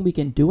only thing we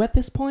can do at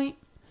this point?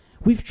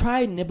 We've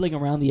tried nibbling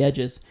around the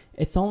edges.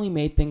 It's only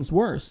made things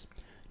worse.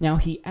 Now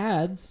he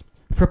adds,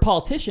 for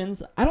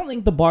politicians, I don't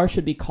think the bar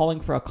should be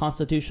calling for a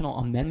constitutional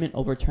amendment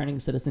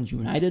overturning Citizens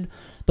United.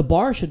 The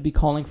bar should be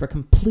calling for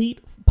complete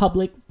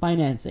public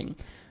financing.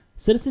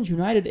 Citizens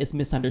United is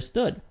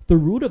misunderstood. The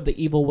root of the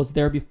evil was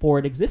there before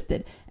it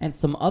existed, and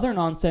some other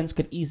nonsense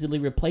could easily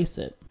replace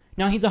it.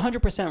 Now, he's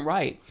 100%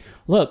 right.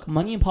 Look,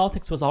 money in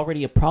politics was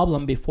already a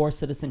problem before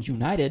Citizens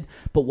United,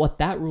 but what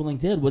that ruling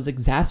did was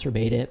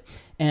exacerbate it,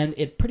 and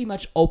it pretty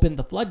much opened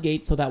the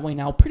floodgates so that way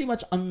now pretty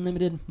much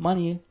unlimited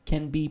money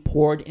can be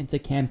poured into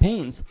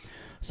campaigns.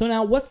 So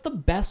now, what's the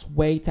best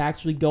way to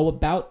actually go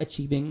about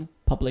achieving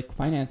public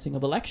financing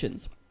of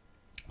elections?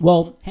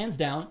 Well, hands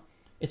down,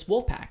 it's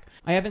Wolfpack.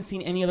 I haven't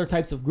seen any other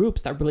types of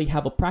groups that really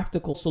have a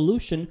practical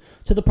solution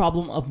to the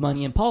problem of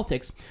money in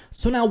politics.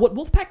 So now, what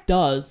Wolfpack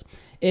does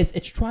is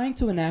it's trying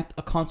to enact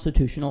a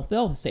constitutional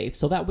fail-safe.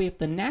 So that way, if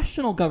the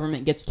national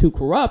government gets too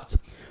corrupt,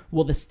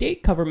 well, the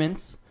state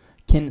governments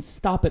can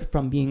stop it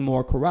from being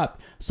more corrupt.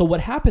 So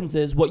what happens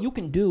is, what you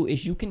can do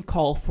is you can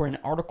call for an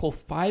Article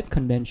 5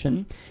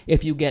 convention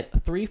if you get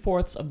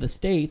 3/4 of the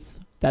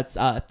states, that's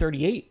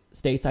 38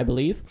 states, I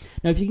believe.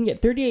 Now, if you can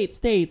get 38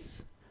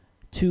 states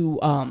to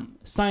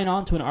sign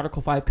on to an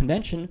Article 5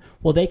 convention,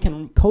 well, they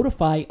can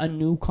codify a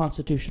new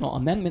constitutional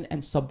amendment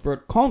and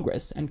subvert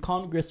Congress, and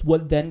Congress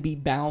would then be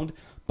bound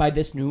by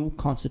this new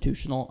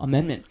constitutional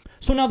amendment.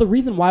 So now the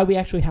reason why we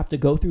actually have to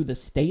go through the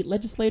state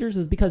legislators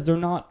is because they're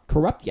not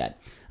corrupt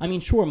yet. I mean,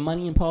 sure,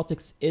 money in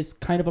politics is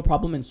kind of a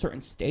problem in certain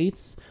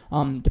states,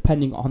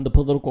 depending on the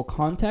political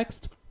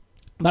context.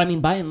 But I mean,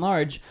 by and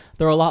large,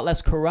 they're a lot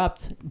less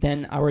corrupt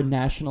than our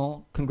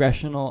national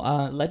congressional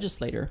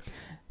legislator.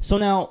 So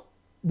now,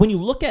 when you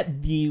look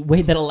at the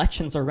way that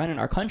elections are run in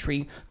our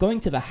country, going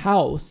to the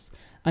House,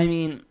 I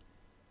mean,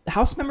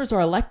 House members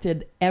are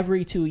elected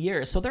every 2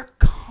 years. So they're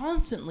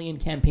constantly in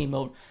campaign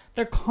mode.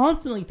 They're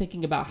constantly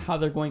thinking about how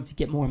they're going to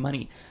get more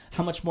money,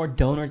 how much more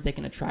donors they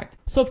can attract.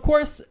 So, of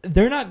course,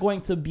 they're not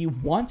going to be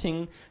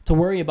wanting to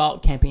worry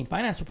about campaign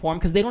finance reform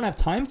because they don't have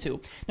time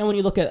to. Now, when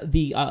you look at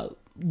the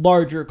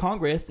larger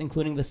Congress,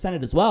 including the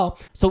Senate as well,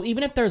 so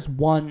even if there's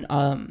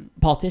one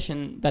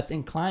politician that's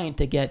inclined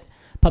to get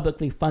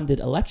publicly funded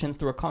elections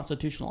through a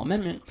constitutional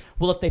amendment,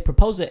 well, if they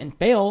propose it and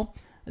fail,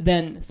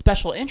 then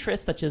special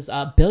interests such as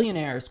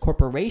billionaires,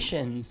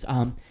 corporations,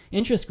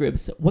 interest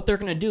groups, what they're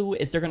going to do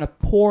is they're going to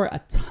pour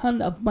a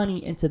ton of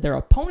money into their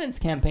opponent's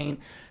campaign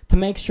to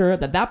make sure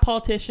that that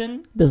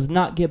politician does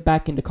not get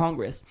back into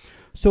Congress.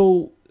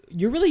 So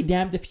you're really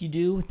damned if you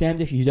do,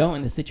 damned if you don't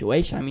in this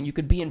situation. I mean, you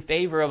could be in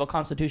favor of a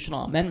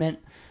constitutional amendment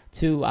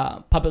to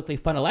publicly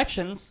fund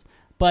elections,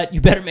 but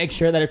you better make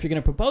sure that if you're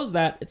going to propose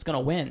that, it's going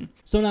to win.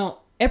 So now,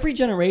 every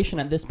generation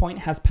at this point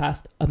has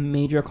passed a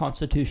major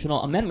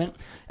constitutional amendment,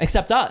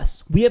 except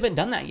us. We haven't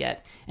done that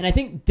yet. And I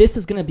think this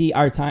is going to be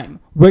our time.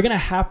 We're going to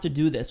have to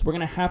do this. We're going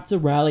to have to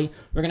rally.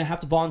 We're going to have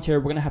to volunteer.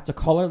 We're going to have to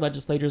call our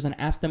legislators and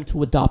ask them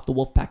to adopt the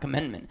Wolfpack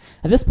Amendment.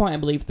 At this point, I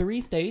believe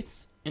 3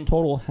 states in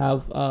total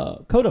have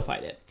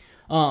codified it.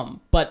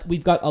 But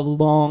we've got a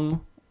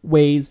long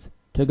ways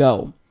to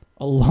go.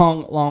 A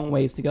long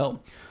ways to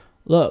go.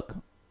 Look,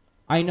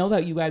 I know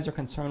that you guys are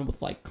concerned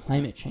with like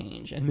climate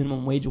change and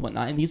minimum wage and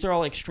whatnot, and these are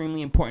all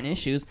extremely important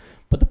issues,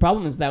 but the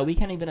problem is that we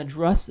can't even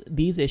address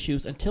these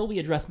issues until we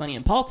address money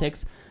in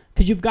politics,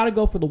 because you've got to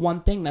go for the one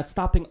thing that's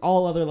stopping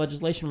all other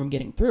legislation from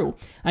getting through.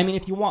 I mean,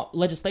 if you want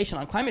legislation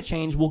on climate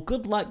change, well,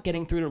 good luck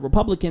getting through to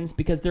Republicans,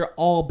 because they're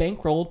all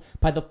bankrolled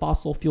by the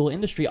fossil fuel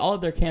industry. All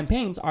of their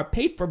campaigns are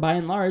paid for, by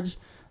and large,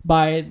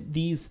 by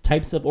these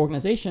types of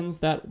organizations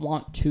that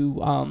want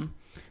to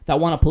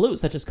pollute,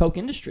 such as Koch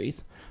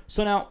Industries.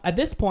 So now, at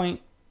this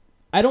point,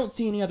 I don't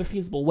see any other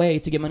feasible way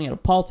to get money out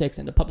of politics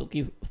and to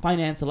publicly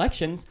finance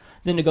elections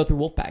than to go through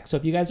Wolfpack. So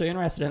if you guys are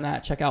interested in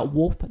that, check out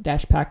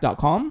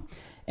wolf-pack.com,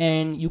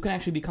 and you can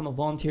actually become a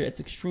volunteer. It's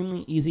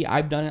extremely easy.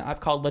 I've done it.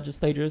 I've called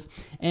legislators,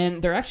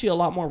 and they're actually a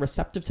lot more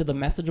receptive to the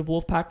message of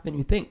Wolfpack than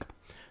you think.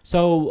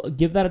 So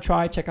give that a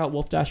try. Check out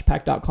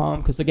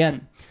wolf-pack.com, because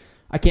again,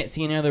 I can't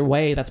see any other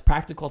way that's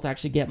practical to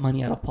actually get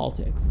money out of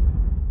politics.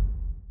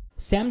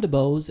 Sam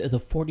DuBose is a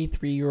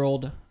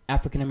 43-year-old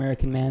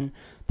African-American man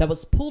that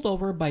was pulled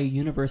over by a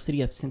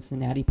University of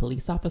Cincinnati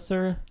police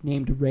officer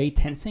named Ray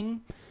Tensing,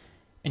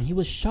 and he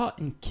was shot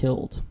and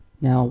killed.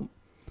 Now,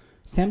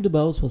 Sam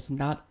DuBose was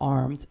not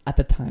armed at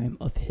the time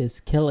of his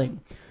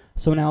killing.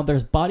 So now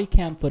there's body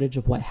cam footage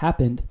of what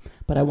happened,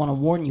 but I want to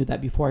warn you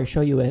that before I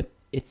show you it,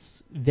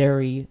 it's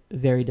very,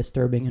 very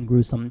disturbing and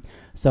gruesome.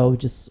 So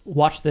just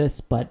watch this,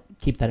 but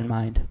keep that in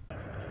mind.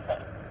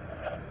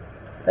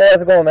 Hey,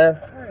 how's it going, man?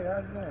 Hey,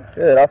 how's it going?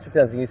 Good. Officer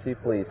Tenzing,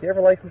 UC Police. You have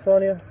a license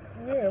on you?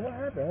 Yeah, what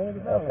happened? What did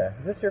you find? Okay.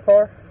 Is this your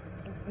car?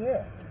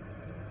 Yeah.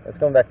 It's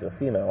going back to a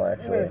female,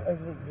 actually. Yeah,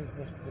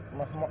 it's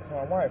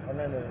my wife. Her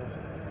name is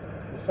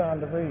Deshaun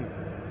DeVries.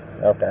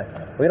 Okay.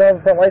 Well, you don't have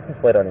a front license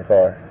plate on your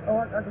car. Oh,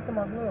 I can put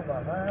my glove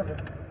on. I have it.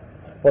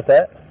 What's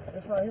that?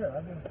 It's right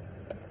here.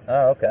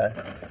 Oh, okay.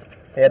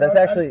 Yeah,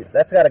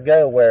 that's got to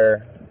go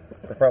where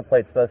the front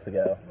plate's supposed to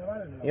go.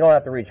 You don't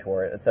have to reach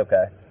for it. It's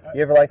okay.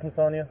 You have your license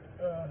on you?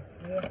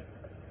 Yeah.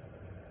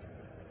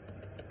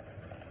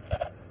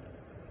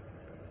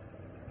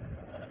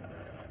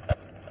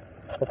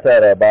 What's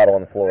that bottle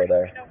on the floor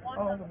there?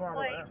 Oh, it's a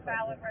bottle.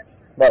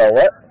 Bottle of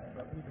what?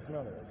 You can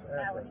smell it.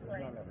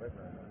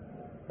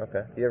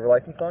 Okay. Do you have your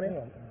license on you?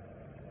 Yeah.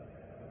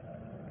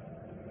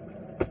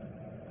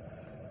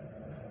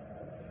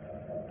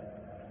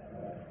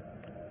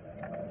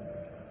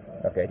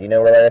 Okay. Do you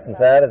know where that license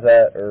at? Is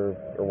that or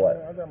what?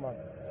 I got my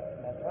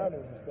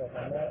titles and stuff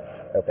on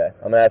that. Okay.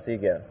 I'm gonna ask you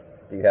again.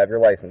 Do you have your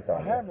license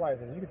on you? I have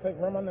license. You can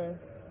run my name.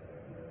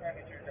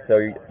 So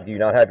do you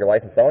not have your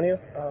license on you?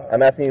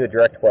 I'm asking you a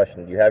direct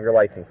question. Do you have your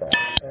license on? I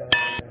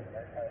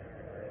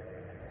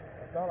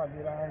thought I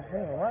did. I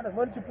understand.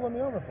 What did you pull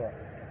me over for?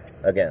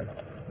 Again,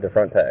 the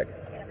front tag.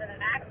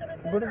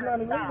 But it's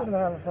not illegal to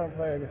have a front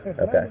tag.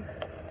 Okay.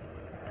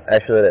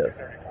 Actually, it is.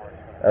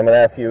 I'm going to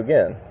ask you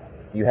again.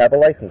 Do you have a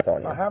license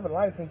on you? I have a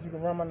license. You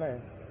can run my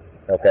name.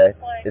 Okay.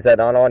 Is that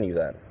not on you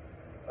then?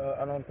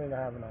 I don't think I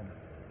have it on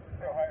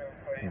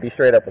me. Be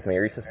straight up with me.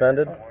 Are you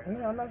suspended?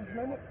 No, I'm not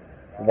suspended.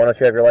 Why don't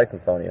you have your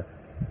license on you?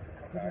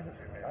 I just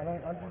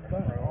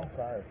don't know. I'm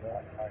sorry,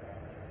 sir.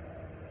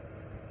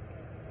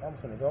 I'm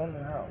just going to go in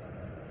the house.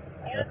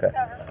 Okay.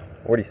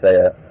 Where do you stay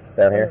at?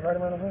 Down here? Right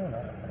around the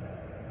corner.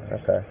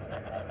 Okay.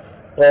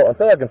 Well,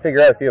 until I can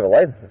figure out if you have a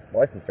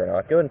license or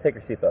not, go ahead and take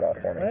your seatbelt off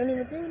for me. I ain't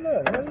even do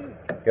nothing.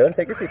 Go ahead and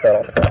take your seatbelt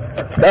off.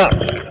 Stop!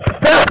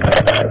 Stop!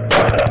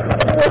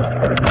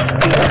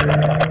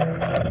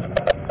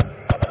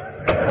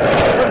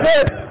 I'm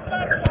good.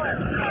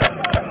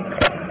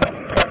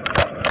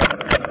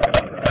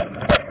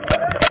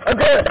 I'm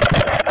good.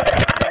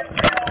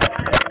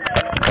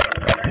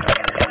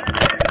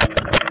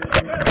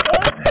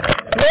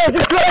 No,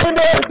 just driving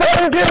there.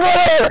 Don't get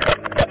over.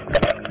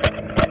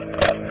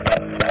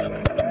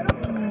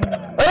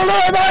 I don't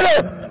know about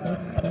it.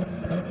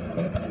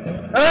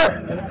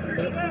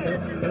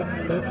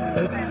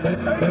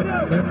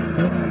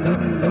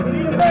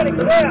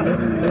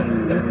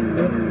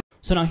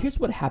 So now here's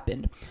what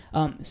happened.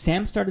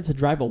 Sam started to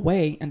drive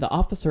away, and the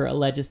officer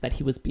alleges that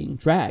he was being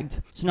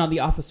dragged. So now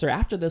the officer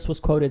after this was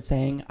quoted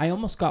saying, "I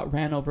almost got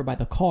ran over by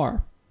the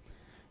car,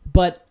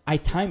 but I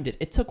timed it.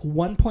 It took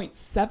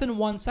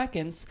 1.71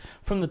 seconds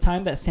from the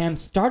time that Sam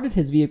started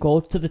his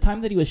vehicle to the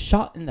time that he was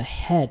shot in the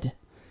head."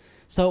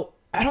 So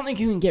I don't think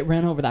you can get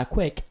ran over that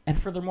quick. And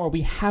furthermore,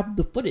 we have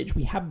the footage.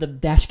 We have the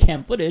dash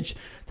cam footage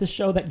to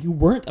show that you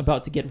weren't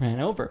about to get ran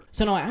over.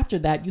 So now after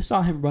that, you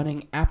saw him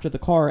running after the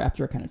car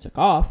after it kind of took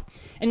off,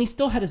 and he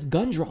still had his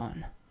gun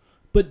drawn.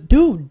 But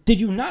dude,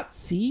 did you not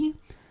see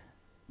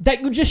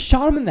that you just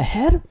shot him in the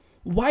head?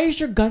 Why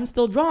is your gun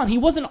still drawn? He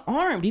wasn't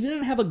armed. He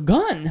didn't have a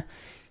gun.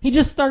 He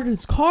just started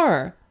his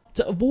car.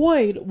 To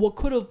avoid what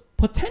could have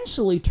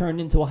potentially turned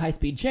into a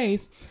high-speed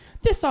chase,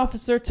 this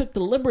officer took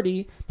the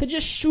liberty to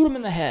just shoot him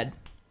in the head.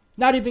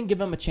 Not even give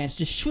him a chance.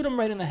 Just shoot him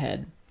right in the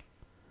head.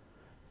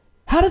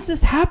 How does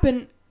this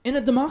happen in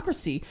a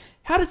democracy?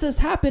 How does this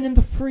happen in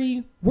the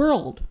free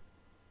world?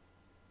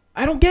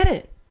 I don't get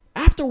it.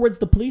 Afterwards,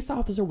 the police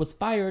officer was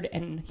fired,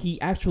 and he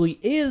actually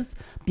is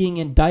being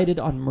indicted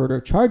on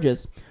murder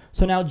charges.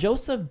 So now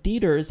Joseph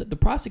Dieters, the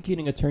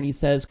prosecuting attorney,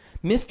 says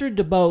Mr.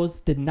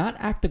 DuBose did not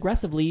act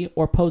aggressively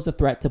or pose a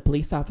threat to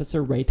police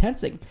officer Ray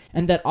Tensing,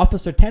 and that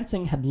Officer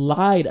Tensing had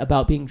lied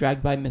about being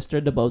dragged by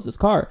Mr. DuBose's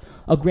car.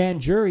 A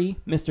grand jury,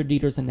 Mr.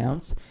 Dieters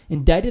announced,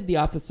 indicted the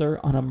officer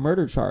on a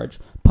murder charge,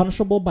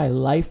 punishable by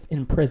life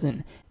in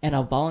prison, and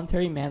a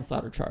voluntary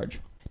manslaughter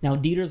charge. Now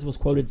Dieters was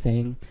quoted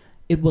saying,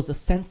 "It was a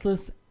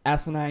senseless,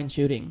 asinine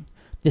shooting.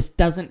 This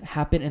doesn't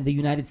happen in the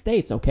United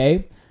States,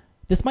 okay?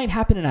 This might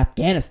happen in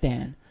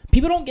Afghanistan.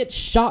 People don't get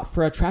shot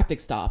for a traffic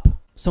stop.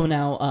 So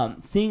now,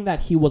 seeing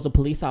that he was a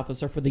police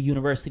officer for the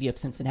University of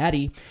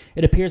Cincinnati,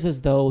 it appears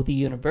as though the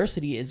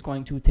university is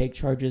going to take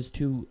charges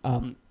to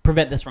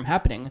prevent this from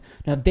happening.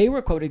 Now, they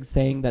were quoted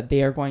saying that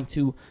they are going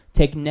to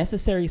take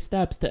necessary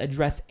steps to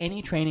address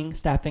any training,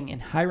 staffing,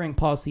 and hiring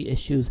policy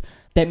issues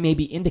that may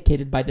be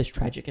indicated by this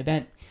tragic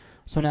event.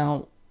 So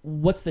now,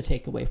 what's the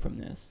takeaway from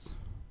this?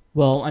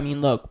 Well, I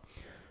mean, look,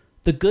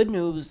 the good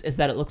news is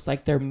that it looks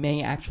like there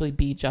may actually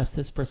be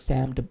justice for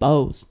Sam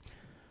DuBose.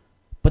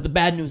 But the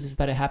bad news is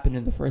that it happened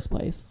in the first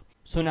place.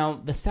 So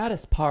now, the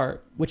saddest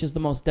part, which is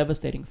the most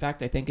devastating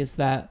fact, I think, is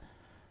that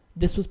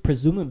this was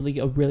presumably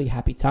a really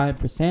happy time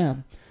for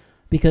Sam.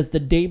 Because the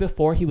day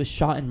before he was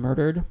shot and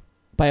murdered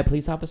by a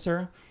police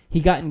officer, he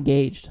got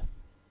engaged.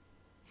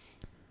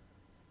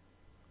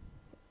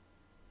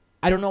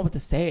 I don't know what to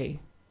say.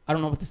 I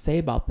don't know what to say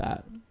about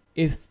that.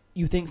 If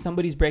you think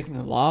somebody's breaking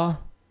the law,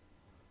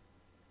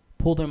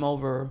 pull them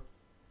over,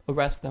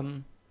 arrest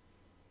them,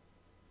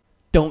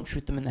 don't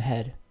shoot them in the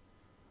head.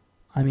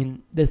 I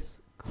mean,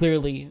 this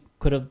clearly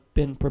could have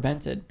been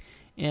prevented.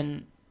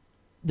 And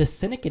the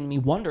cynic in me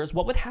wonders,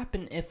 what would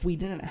happen if we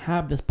didn't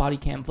have this body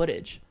cam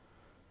footage?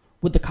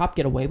 Would the cop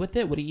get away with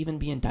it? Would he even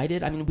be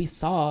indicted? I mean, we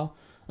saw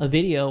a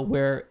video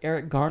where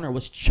Eric Garner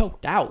was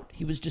choked out.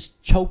 He was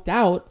just choked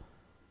out,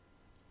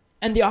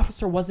 and the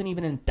officer wasn't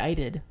even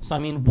indicted. So, I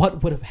mean,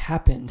 what would have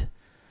happened?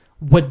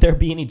 Would there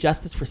be any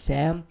justice for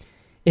Sam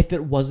if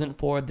it wasn't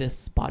for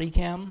this body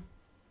cam?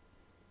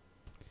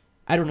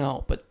 I don't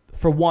know, but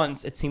for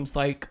once, it seems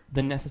like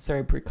the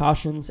necessary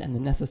precautions and the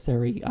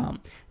necessary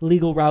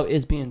legal route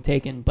is being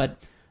taken. But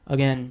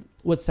again,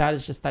 what's sad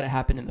is just that it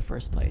happened in the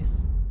first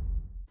place.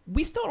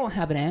 We still don't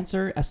have an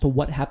answer as to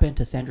what happened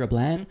to Sandra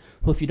Bland,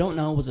 who, if you don't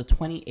know, was a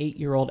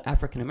 28-year-old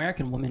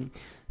African-American woman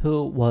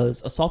who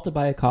was assaulted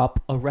by a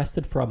cop,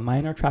 arrested for a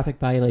minor traffic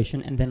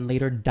violation, and then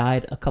later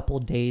died a couple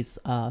days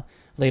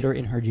later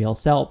in her jail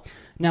cell.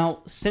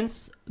 Now,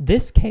 since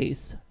this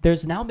case,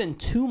 there's now been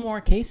 2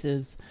 more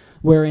cases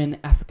wherein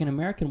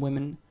African-American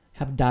women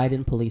have died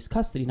in police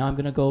custody. Now, I'm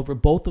going to go over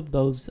both of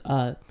those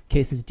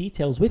cases'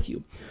 details with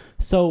you.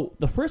 So,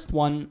 the first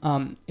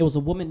one, it was a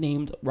woman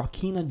named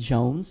Rakina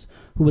Jones,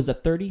 who was a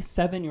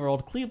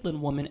 37-year-old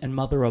Cleveland woman and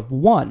mother of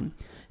 1.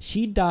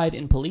 She died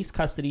in police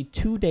custody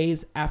 2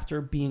 days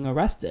after being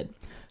arrested.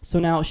 So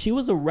now, she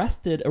was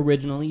arrested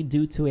originally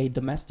due to a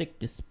domestic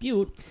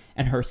dispute,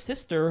 and her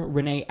sister,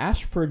 Renee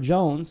Ashford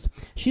Jones,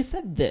 she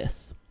said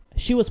this: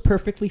 "She was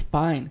perfectly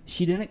fine.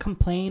 She didn't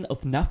complain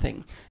of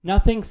nothing.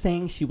 Nothing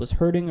saying she was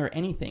hurting or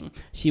anything.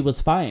 She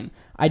was fine.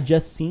 I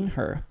just seen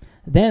her.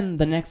 Then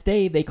the next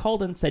day, they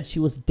called and said she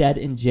was dead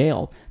in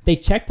jail. They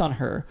checked on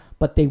her,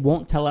 but they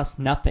won't tell us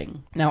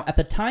nothing." Now, at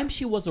the time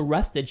she was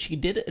arrested, she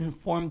did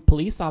inform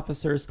police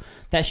officers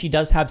that she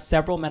does have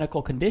several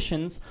medical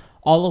conditions,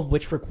 all of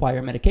which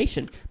require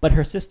medication. But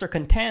her sister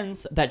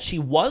contends that she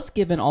was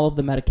given all of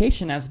the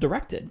medication as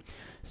directed.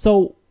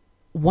 So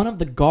one of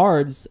the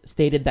guards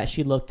stated that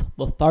she looked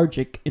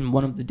lethargic in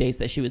one of the days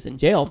that she was in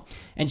jail,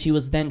 and she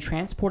was then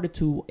transported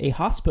to a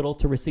hospital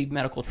to receive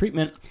medical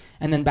treatment,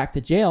 and then back to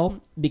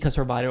jail because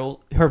her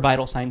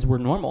vital signs were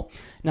normal.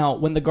 Now,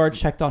 when the guards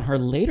checked on her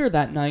later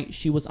that night,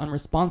 she was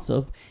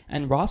unresponsive,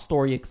 and Raw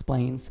Story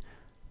explains,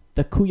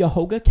 "The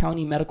Cuyahoga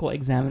County Medical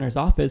Examiner's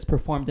Office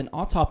performed an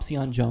autopsy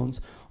on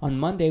Jones on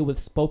Monday with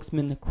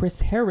spokesman Chris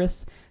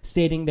Harris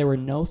stating there were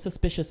no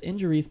suspicious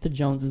injuries to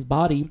Jones's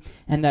body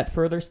and that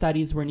further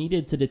studies were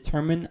needed to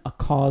determine a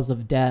cause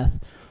of death."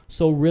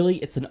 So really,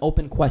 it's an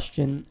open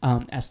question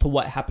as to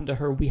what happened to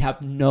her. We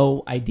have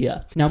no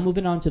idea. Now,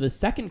 moving on to the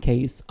second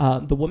case,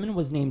 the woman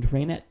was named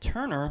Raynette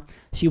Turner.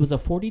 She was a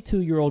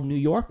 42-year-old New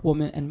York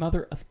woman and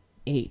mother of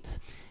 8.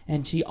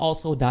 And she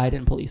also died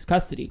in police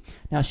custody.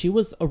 Now, she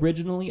was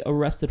originally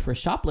arrested for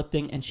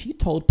shoplifting, and she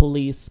told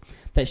police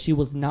that she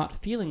was not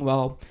feeling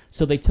well,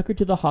 so they took her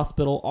to the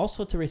hospital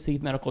also to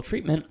receive medical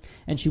treatment,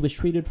 and she was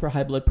treated for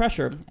high blood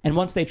pressure. And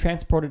once they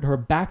transported her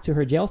back to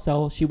her jail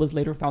cell, she was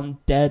later found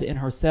dead in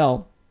her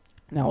cell.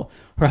 Now,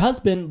 her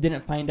husband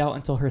didn't find out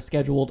until her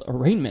scheduled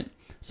arraignment,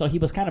 so he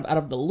was kind of out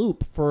of the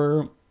loop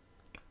for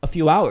a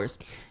few hours.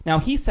 Now,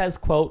 he says,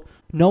 quote,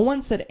 "No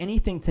one said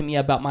anything to me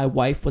about my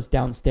wife was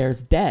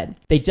downstairs dead.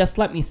 They just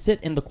let me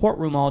sit in the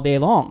courtroom all day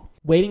long,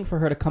 waiting for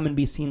her to come and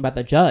be seen by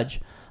the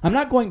judge. I'm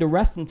not going to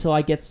rest until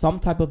I get some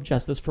type of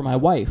justice for my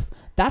wife.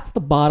 That's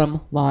the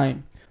bottom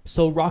line."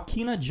 So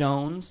Rakina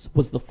Jones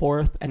was the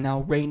 4th, and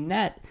now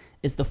Raynette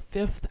is the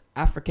 5th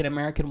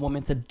African-American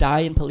woman to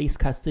die in police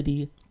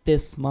custody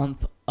this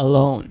month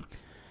alone.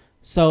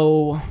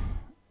 So,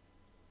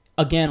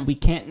 again, we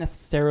can't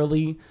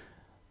necessarily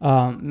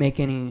make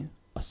any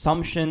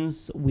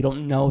assumptions. We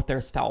don't know if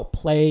there's foul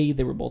play.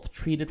 They were both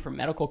treated for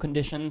medical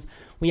conditions.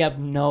 We have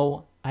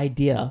no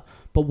idea.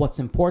 But what's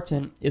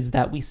important is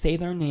that we say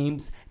their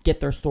names, get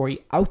their story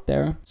out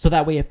there, so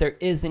that way if there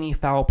is any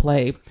foul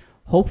play,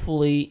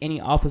 hopefully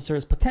any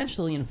officers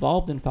potentially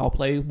involved in foul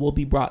play will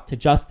be brought to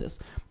justice.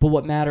 But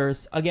what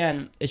matters,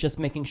 again, is just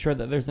making sure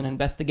that there's an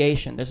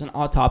investigation, there's an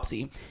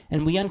autopsy,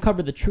 and we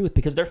uncover the truth,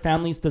 because their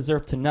families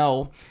deserve to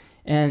know.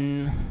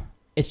 And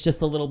it's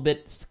just a little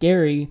bit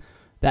scary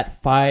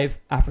that 5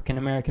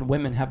 African-American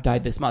women have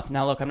died this month.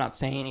 Now, look, I'm not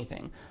saying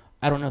anything.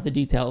 I don't know the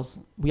details.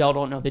 We all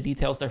don't know the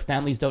details. Their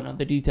families don't know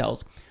the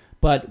details.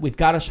 But we've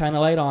got to shine a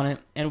light on it,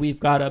 and we've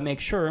got to make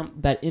sure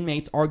that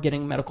inmates are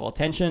getting medical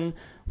attention.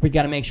 We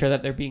got to make sure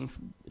that they're being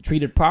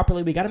treated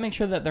properly. We got to make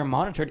sure that they're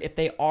monitored if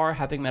they are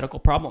having medical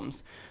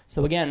problems.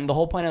 So again, the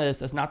whole point of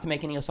this is not to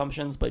make any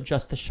assumptions, but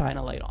just to shine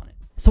a light on it.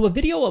 So a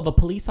video of a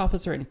police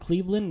officer in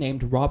Cleveland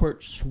named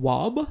Robert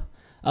Schwab,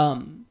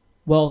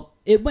 well,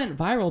 it went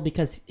viral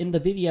because in the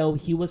video,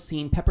 he was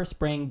seen pepper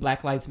spraying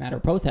Black Lives Matter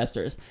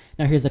protesters.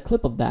 Now here's a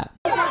clip of that.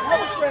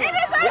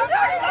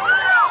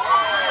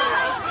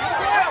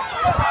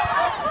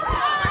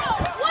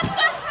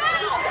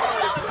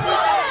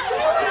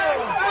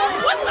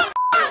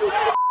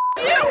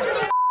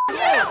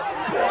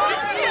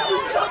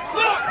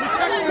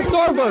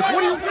 Starbucks,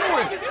 what are you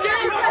doing?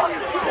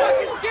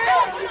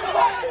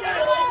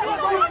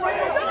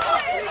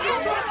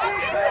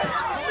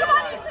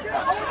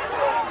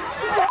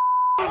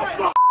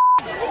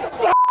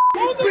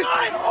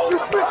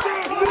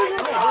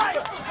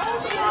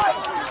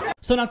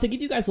 So now to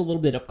give you guys a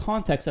little bit of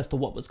context as to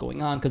what was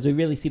going on, because we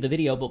really see the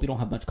video, but we don't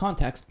have much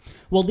context.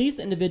 Well, these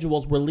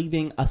individuals were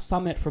leaving a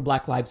summit for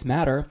Black Lives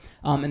Matter,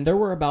 and there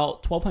were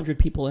about 1,200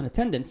 people in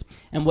attendance.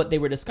 And what they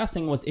were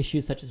discussing was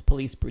issues such as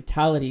police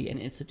brutality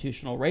and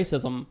institutional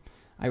racism,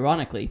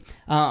 ironically.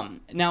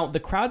 Now, the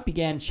crowd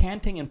began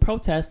chanting in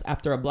protest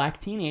after a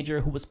black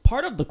teenager who was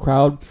part of the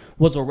crowd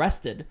was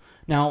arrested.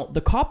 Now,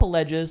 the cop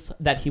alleges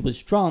that he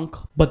was drunk,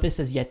 but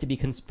this is yet to be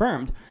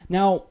confirmed.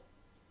 Now,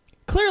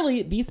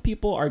 clearly, these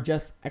people are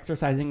just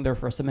exercising their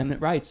First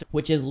Amendment rights,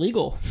 which is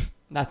legal.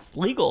 That's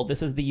legal.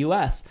 This is the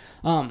U.S.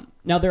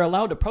 Now, they're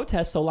allowed to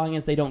protest so long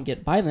as they don't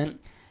get violent,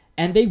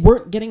 and they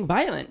weren't getting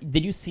violent.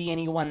 Did you see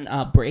anyone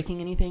breaking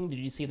anything? Did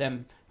you see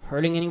them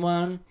hurting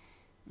anyone?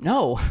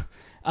 No.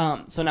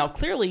 So now,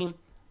 clearly,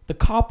 the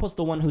cop was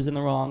the one who's in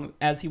the wrong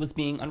as he was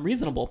being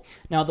unreasonable.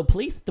 Now, the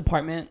police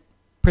department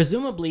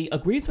presumably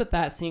agrees with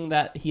that, seeing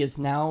that he has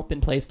now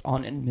been placed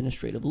on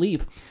administrative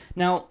leave.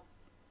 Now,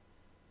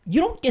 you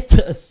don't get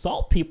to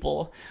assault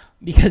people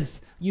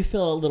because you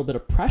feel a little bit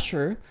of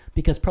pressure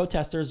because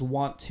protesters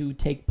want to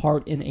take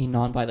part in a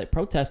nonviolent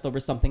protest over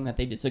something that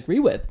they disagree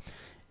with.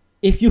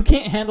 If you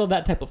can't handle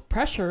that type of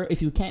pressure, if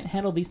you can't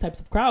handle these types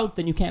of crowds,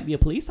 then you can't be a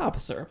police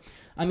officer.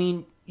 I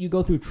mean, you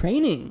go through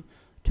training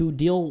to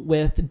deal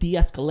with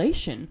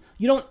de-escalation.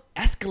 You don't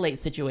escalate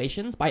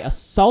situations by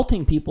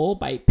assaulting people,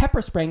 by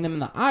pepper spraying them in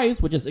the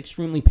eyes, which is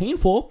extremely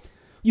painful.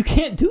 You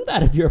can't do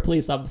that if you're a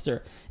police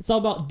officer. It's all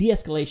about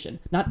de-escalation,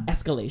 not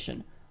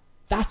escalation.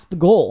 That's the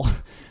goal.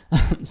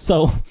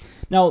 So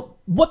now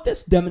what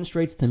this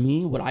demonstrates to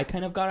me, what I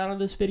kind of got out of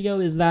this video,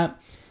 is that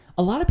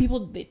a lot of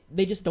people,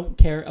 they just don't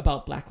care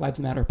about Black Lives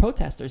Matter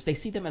protesters. They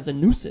see them as a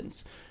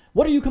nuisance.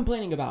 What are you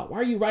complaining about? Why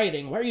are you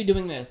rioting? Why are you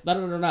doing this? Da,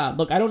 da, da, da.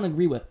 Look, I don't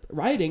agree with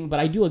rioting, but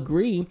I do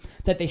agree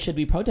that they should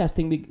be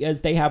protesting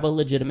because they have a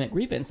legitimate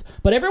grievance.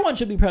 But everyone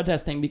should be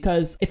protesting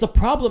because it's a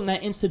problem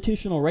that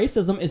institutional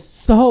racism is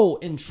so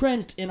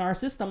entrenched in our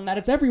system that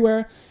it's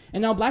everywhere.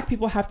 And now black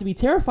people have to be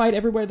terrified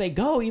everywhere they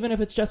go, even if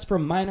it's just for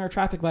minor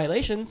traffic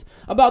violations,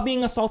 about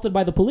being assaulted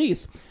by the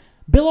police.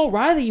 Bill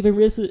O'Reilly even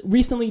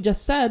recently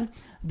just said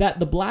that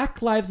the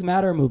Black Lives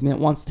Matter movement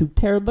wants to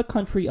tear the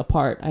country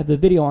apart. I have the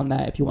video on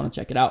that if you want to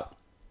check it out.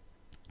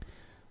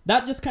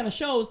 That just kind of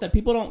shows that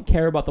people don't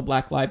care about the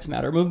Black Lives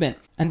Matter movement.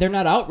 And they're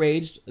not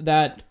outraged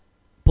that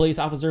police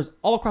officers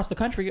all across the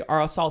country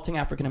are assaulting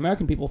African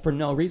American people for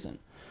no reason.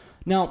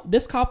 Now,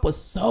 this cop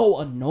was so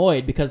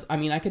annoyed because, I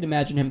mean, I could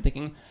imagine him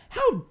thinking,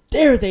 how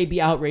dare they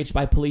be outraged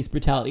by police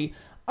brutality?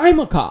 I'm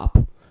a cop.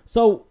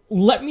 So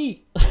let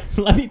me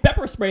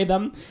pepper spray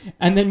them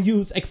and then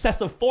use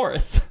excessive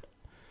force.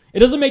 It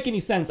doesn't make any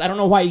sense. I don't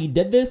know why he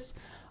did this.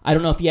 I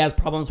don't know if he has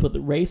problems with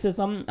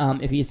racism,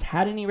 if he's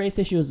had any race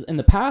issues in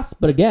the past.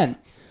 But again,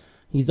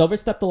 he's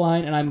overstepped the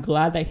line, and I'm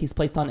glad that he's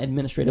placed on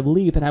administrative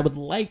leave. And I would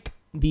like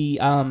the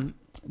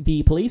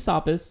police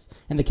office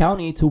and the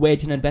county to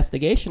wage an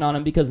investigation on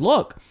him because,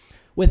 look,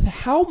 with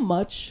how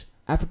much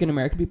African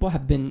American people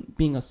have been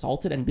being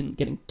assaulted and been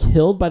getting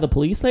killed by the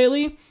police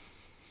lately,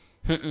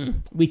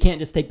 we can't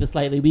just take this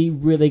lightly. We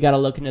really got to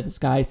look into this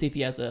guy, see if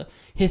he has a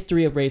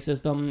history of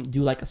racism,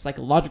 do like a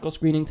psychological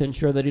screening to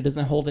ensure that he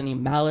doesn't hold any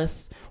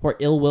malice or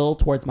ill will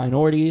towards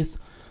minorities.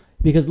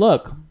 Because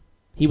look,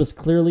 he was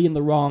clearly in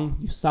the wrong.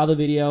 You saw the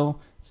video.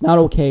 It's not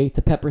okay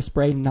to pepper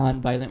spray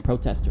non-violent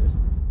protesters.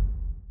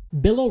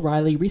 Bill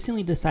O'Reilly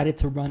recently decided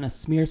to run a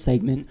smear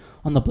segment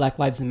on the Black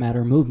Lives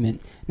Matter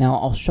movement. Now,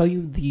 I'll show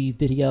you the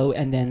video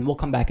and then we'll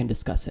come back and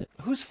discuss it.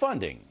 Who's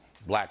funding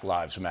Black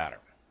Lives Matter?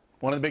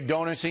 One of the big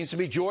donors seems to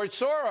be George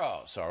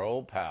Soros, our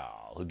old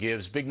pal, who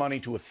gives big money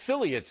to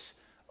affiliates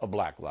of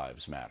Black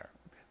Lives Matter,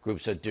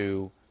 groups that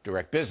do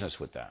direct business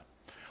with them.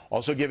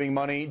 Also giving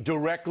money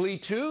directly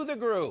to the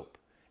group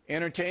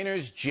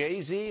entertainers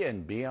Jay-Z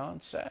and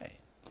Beyonce.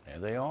 There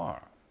they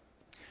are.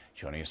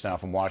 Joining us now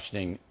from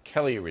Washington,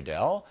 Kelly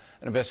Riddell,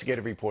 an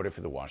investigative reporter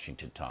for the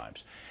Washington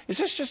Times. Is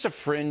this just a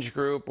fringe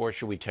group, or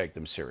should we take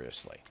them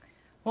seriously?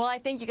 Well, I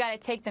think you got to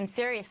take them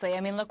seriously. I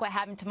mean, look what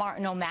happened to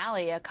Martin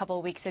O'Malley a couple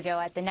of weeks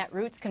ago at the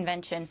Netroots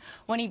convention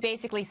when he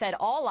basically said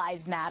all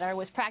lives matter,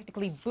 was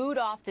practically booed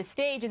off the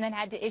stage, and then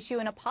had to issue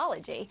an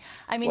apology.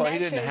 I mean, well, that he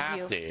didn't shows have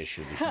you... to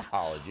issue the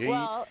apology.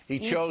 Well, he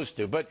chose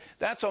to, but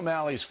that's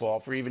O'Malley's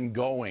fault for even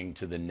going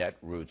to the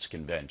Netroots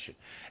convention.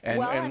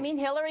 And I mean,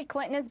 Hillary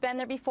Clinton has been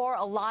there before.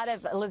 A lot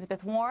of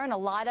Elizabeth Warren, a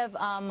lot of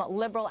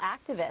liberal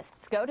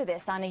activists go to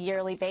this on a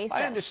yearly basis.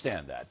 I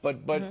understand that, but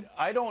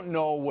I don't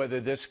know whether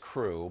this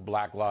crew,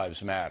 Black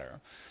Lives Matter,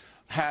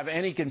 have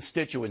any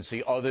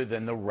constituency other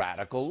than the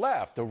radical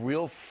left, the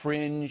real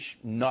fringe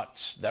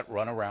nuts that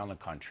run around the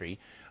country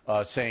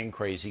saying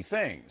crazy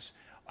things.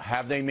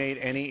 Have they made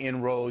any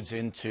inroads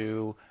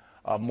into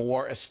a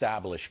more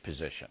established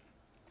position?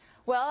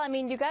 Well, I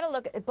mean, you got to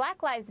look.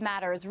 Black Lives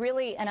Matter is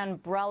really an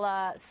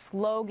umbrella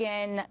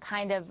slogan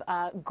kind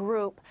of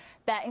group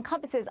that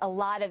encompasses a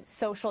lot of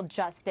social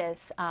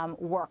justice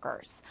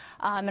workers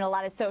and a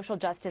lot of social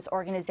justice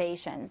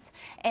organizations.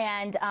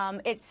 And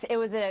it's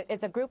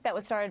a group that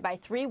was started by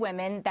 3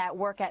 women that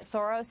work at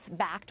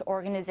Soros-backed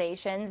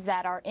organizations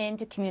that are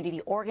into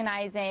community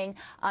organizing,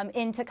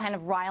 into kind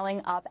of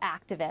riling up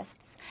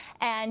activists.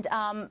 And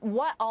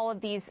what all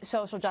of these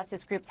social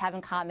justice groups have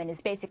in common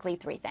is basically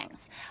 3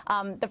 things.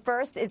 The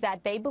first is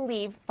that they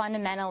believe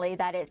fundamentally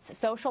that it's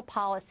social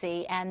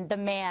policy and the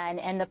man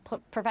and the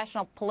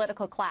professional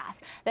political class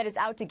that is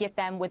out to get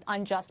them with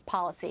unjust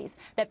policies,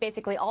 that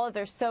basically all of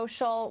their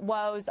social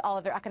woes, all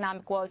of their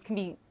economic woes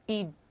can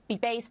be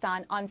based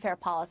on unfair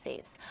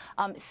policies.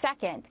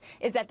 Second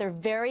is that they're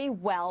very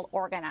well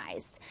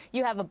organized.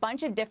 You have a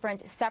bunch of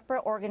different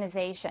separate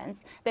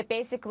organizations that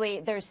basically,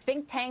 there's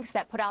think tanks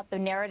that put out the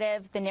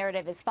narrative. The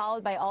narrative is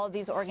followed by all of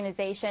these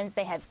organizations.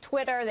 They have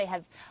Twitter, they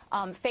have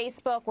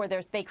Facebook, where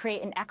they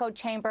create an echo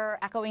chamber,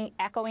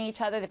 echoing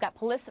each other. They've got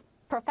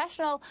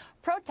professional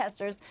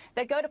protesters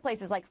that go to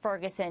places like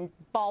Ferguson,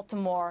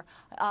 Baltimore,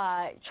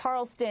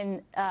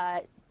 Charleston,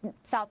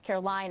 South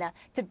Carolina,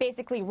 to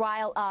basically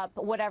rile up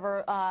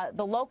whatever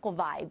the local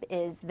vibe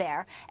is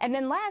there. And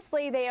then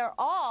lastly, they are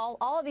all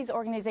of these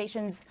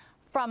organizations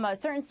from a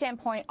certain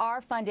standpoint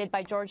are funded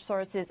by George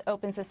Soros's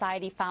Open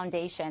Society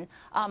Foundation.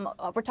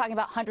 We're talking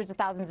about hundreds of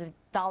thousands of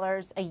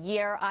dollars a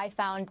year. I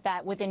found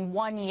that within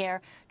 1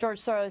 year,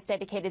 George Soros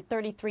dedicated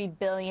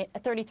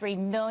 $33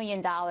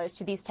 million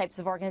to these types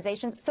of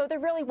organizations. So they're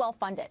really well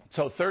funded.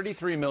 So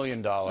 $33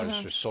 million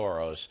for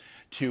Soros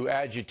to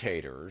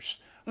agitators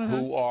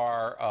who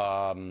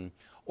are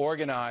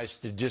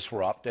organized to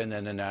disrupt, and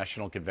then the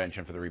National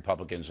Convention for the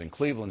Republicans in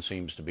Cleveland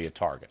seems to be a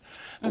target.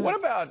 But what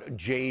about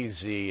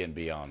Jay-Z and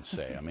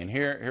Beyonce? I mean,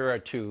 here are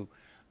 2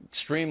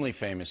 extremely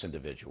famous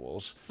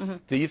individuals.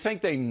 Do you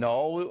think they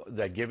know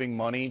that giving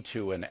money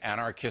to an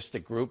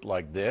anarchistic group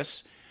like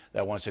this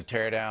that wants to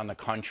tear down the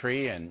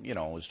country and, you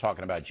know, is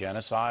talking about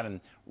genocide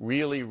and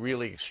really,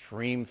 really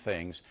extreme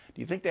things,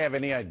 do you think they have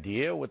any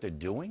idea what they're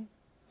doing?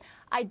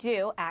 I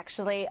do,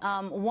 actually.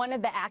 One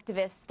of the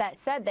activists that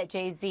said that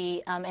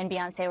Jay-Z and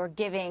Beyonce were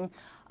giving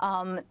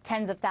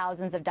tens of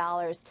thousands of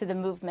dollars to the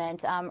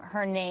movement,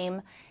 her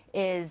name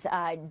is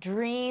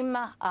Dream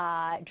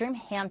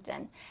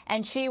Hampton,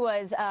 and she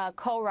was a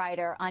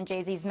co-writer on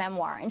Jay-Z's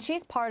memoir, and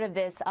she's part of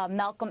this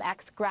Malcolm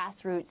X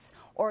grassroots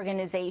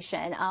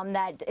organization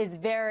that is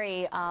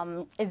very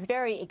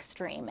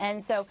extreme,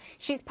 and so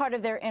she's part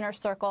of their inner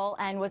circle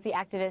and was the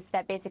activist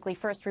that basically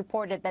first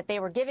reported that they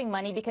were giving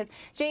money because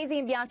Jay-Z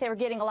and Beyonce were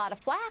getting a lot of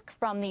flack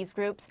from these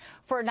groups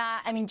for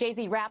not. I mean,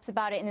 Jay-Z raps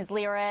about it in his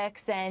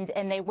lyrics, and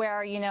they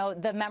wear, you know,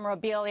 the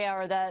memorabilia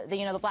or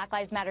the Black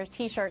Lives Matter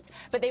T-shirts,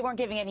 but they weren't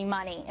giving any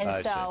money, and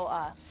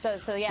well, so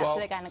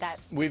they kind of got.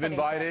 We've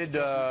invited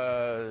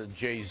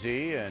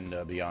Jay-Z and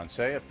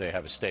Beyonce, if they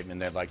have a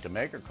statement they'd like to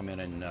make or come in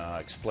and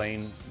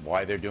explain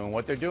why they're doing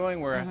what they're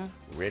doing. We're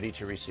ready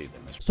to receive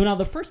them. So now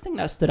the first thing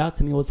that stood out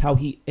to me was how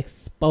he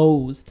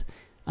exposed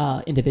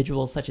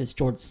individuals such as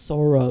George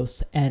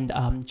Soros and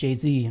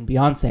Jay-Z and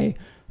Beyonce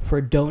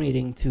for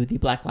donating to the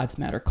Black Lives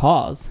Matter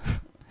cause.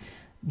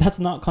 That's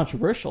not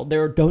controversial.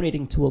 They're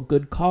donating to a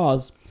good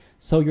cause,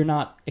 so you're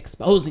not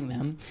exposing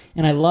them.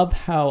 And I love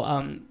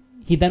how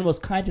he then was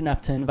kind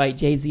enough to invite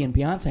Jay-Z and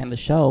Beyonce on the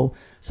show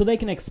so they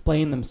can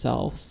explain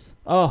themselves.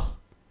 Oh,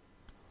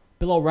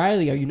 Bill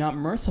O'Reilly, are you not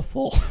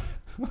merciful?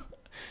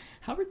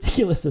 How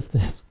ridiculous is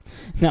this?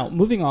 Now,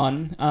 moving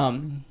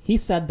on, he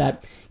said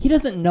that he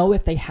doesn't know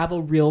if they have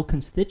a real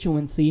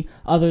constituency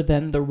other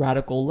than the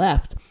radical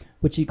left,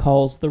 which he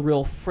calls the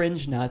real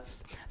fringe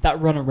nuts that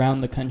run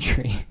around the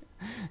country.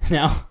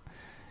 Now,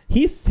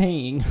 he's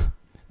saying,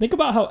 think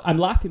about how I'm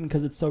laughing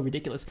because it's so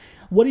ridiculous.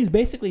 What he's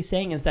basically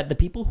saying is that the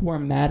people who are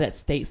mad at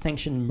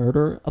state-sanctioned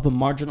murder of a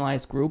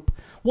marginalized group,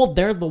 well,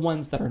 they're the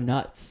ones that are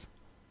nuts.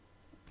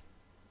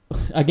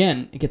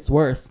 Again, it gets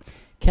worse.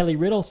 Kelly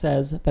Riddell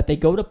says that they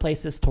go to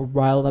places to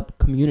rile up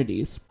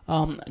communities.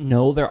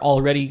 No, they're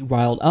already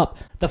riled up.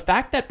 The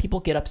fact that people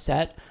get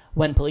upset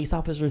when police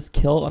officers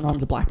kill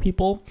unarmed black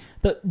people,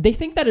 they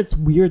think that it's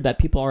weird that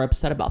people are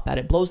upset about that.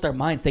 It blows their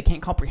minds. They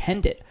can't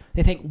comprehend it.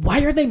 They think,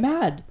 why are they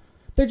mad?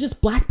 They're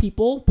just black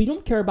people. We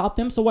don't care about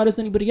them, so why does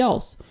anybody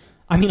else?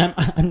 I mean,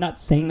 I'm not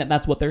saying that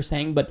that's what they're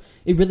saying, but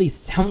it really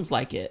sounds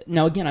like it.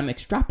 Now, again, I'm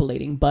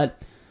extrapolating, but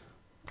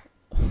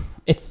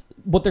it's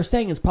what they're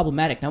saying is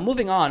problematic. Now,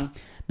 moving on,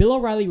 Bill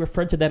O'Reilly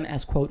referred to them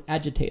as, quote,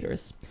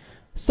 agitators.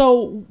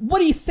 So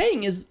what he's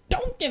saying is,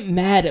 don't get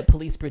mad at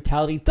police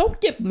brutality.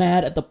 Don't get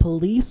mad at the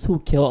police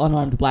who kill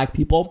unarmed black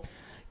people.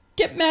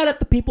 Get mad at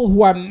the people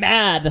who are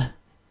mad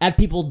at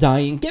people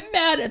dying. Get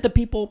mad at the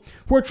people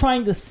who are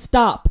trying to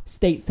stop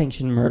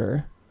state-sanctioned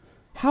murder.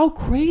 How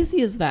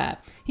crazy is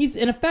that? He's,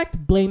 in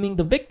effect, blaming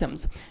the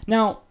victims.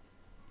 Now,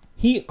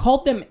 he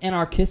called them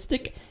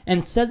anarchistic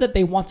and said that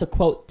they want to,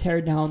 quote,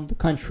 tear down the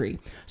country.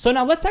 So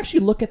now let's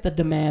actually look at the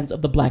demands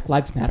of the Black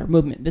Lives Matter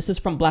movement. This is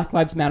from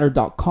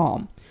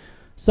blacklivesmatter.com.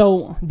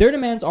 So their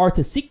demands are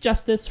to seek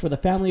justice for the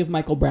family of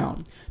Michael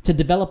Brown, to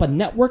develop a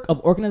network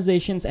of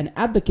organizations and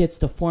advocates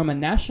to form a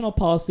national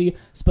policy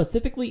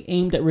specifically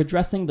aimed at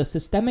redressing the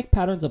systemic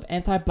patterns of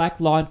anti-black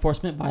law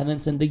enforcement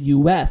violence in the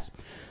U.S.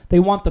 They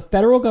want the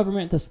federal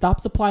government to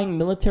stop supplying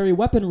military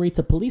weaponry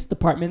to police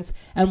departments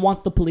and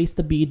wants the police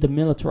to be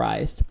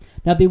demilitarized.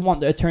 Now they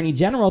want the Attorney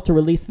General to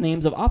release the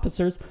names of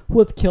officers who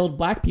have killed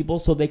black people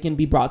so they can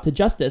be brought to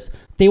justice.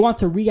 They want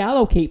to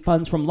reallocate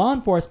funds from law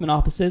enforcement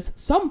offices,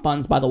 some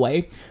funds by the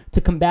way,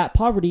 to combat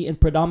poverty in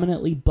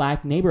predominantly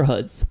black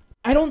neighborhoods.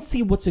 I don't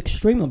see what's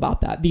extreme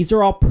about that. These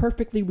are all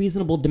perfectly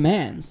reasonable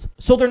demands.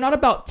 So they're not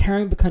about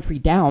tearing the country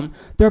down.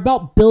 They're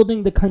about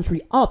building the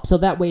country up so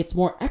that way it's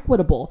more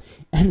equitable.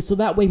 And so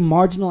that way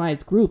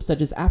marginalized groups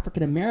such as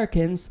African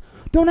Americans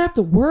don't have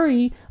to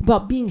worry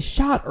about being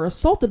shot or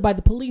assaulted by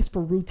the police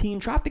for routine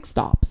traffic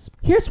stops.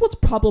 Here's what's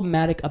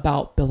problematic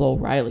about Bill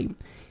O'Reilly.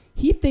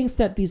 He thinks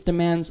that these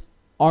demands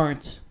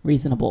aren't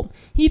reasonable.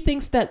 He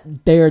thinks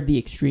that they're the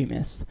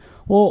extremists.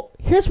 Well,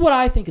 here's what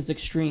I think is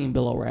extreme,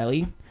 Bill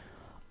O'Reilly.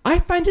 I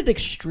find it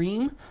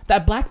extreme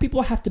that black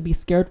people have to be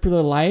scared for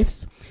their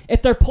lives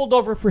if they're pulled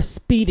over for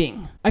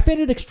speeding. I find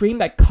it extreme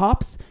that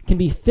cops can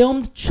be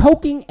filmed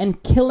choking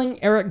and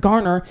killing Eric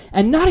Garner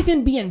and not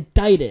even be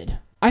indicted.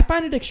 I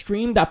find it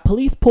extreme that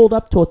police pulled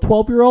up to a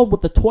 12-year-old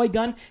with a toy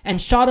gun and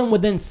shot him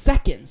within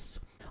seconds.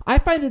 I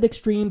find it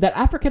extreme that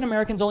African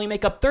Americans only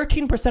make up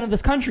 13% of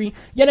this country,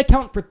 yet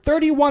account for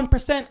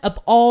 31% of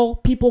all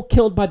people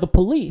killed by the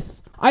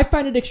police. I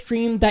find it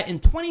extreme that in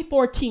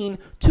 2014,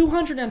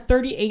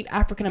 238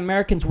 African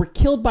Americans were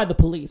killed by the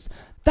police.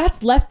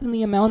 That's less than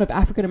the amount of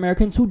African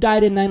Americans who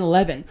died in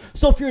 9/11.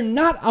 So if you're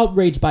not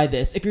outraged by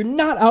this, if you're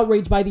not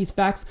outraged by these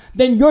facts,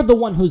 then you're the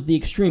one who's the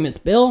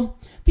extremist, Bill.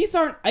 These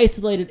aren't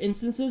isolated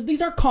instances.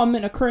 These are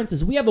common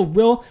occurrences. We have a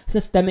real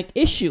systemic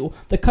issue.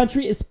 The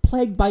country is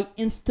plagued by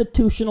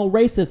institutional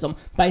racism,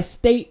 by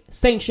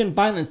state-sanctioned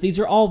violence. These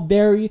are all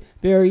very,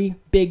 very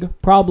big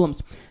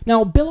problems.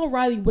 Now, Bill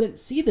O'Reilly wouldn't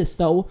see this,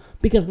 though,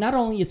 because not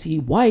only is he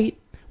white,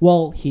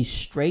 well, he's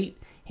straight,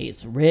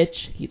 he's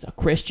rich, he's a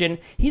Christian,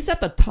 he's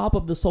at the top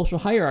of the social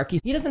hierarchy.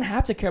 He doesn't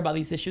have to care about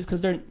these issues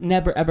because they're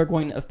never, ever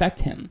going to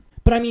affect him.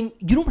 But I mean,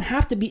 you don't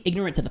have to be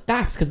ignorant to the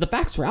facts because the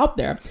facts are out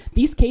there.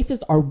 These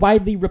cases are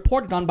widely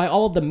reported on by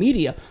all of the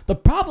media. The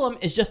problem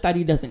is just that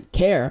he doesn't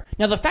care.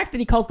 Now, the fact that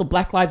he calls the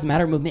Black Lives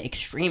Matter movement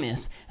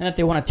extremists and that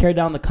they want to tear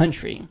down the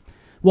country,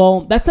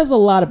 well, that says a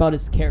lot about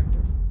his character.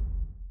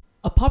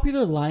 A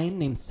popular lion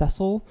named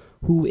Cecil,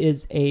 who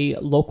is a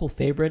local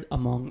favorite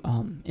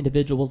among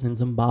individuals in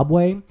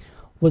Zimbabwe,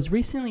 was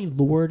recently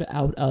lured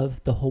out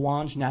of the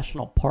Huanj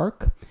National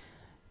Park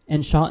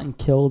and shot and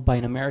killed by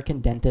an American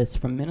dentist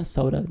from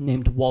Minnesota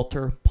named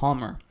Walter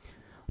Palmer.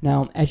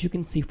 Now, as you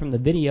can see from the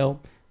video,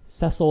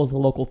 Cecil is a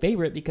local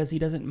favorite because he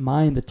doesn't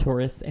mind the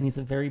tourists and he's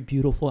a very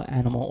beautiful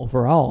animal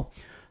overall.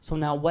 So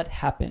now what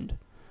happened?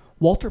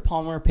 Walter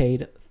Palmer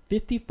paid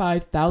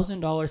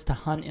 $55,000 to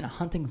hunt in a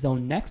hunting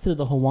zone next to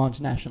the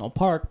Huanj National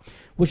Park,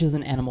 which is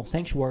an animal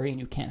sanctuary and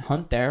you can't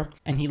hunt there,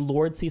 and he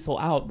lured Cecil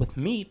out with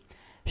meat,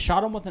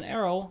 shot him with an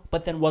arrow,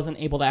 but then wasn't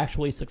able to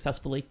actually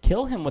successfully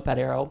kill him with that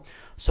arrow.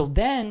 So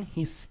then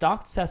he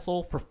stalked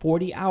Cecil for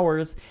 40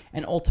 hours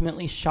and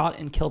ultimately shot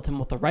and killed him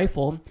with a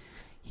rifle.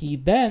 He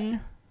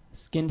then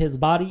skinned his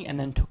body and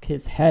then took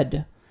his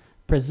head,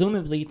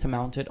 presumably to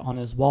mount it on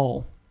his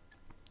wall.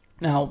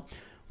 Now,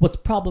 what's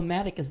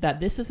problematic is that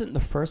this isn't the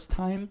first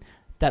time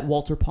that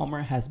Walter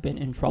Palmer has been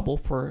in trouble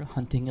for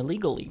hunting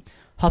illegally.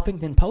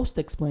 Huffington Post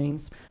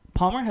explains,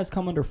 Palmer has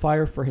come under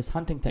fire for his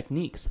hunting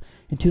techniques.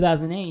 In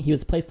 2008, he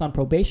was placed on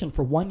probation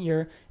for 1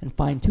 year and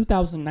fined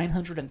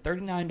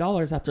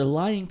 $2,939 after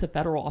lying to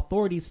federal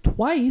authorities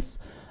twice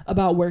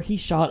about where he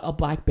shot a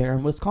black bear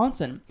in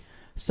Wisconsin.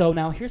 So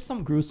now here's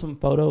some gruesome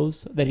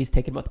photos that he's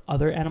taken with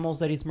other animals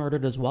that he's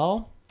murdered as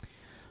well.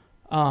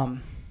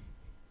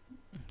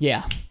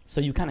 Yeah,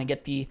 so you kind of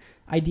get the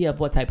idea of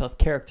what type of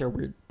character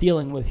we're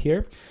dealing with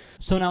here.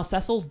 So now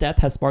Cecil's death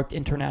has sparked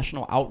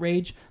international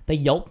outrage. The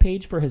Yelp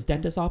page for his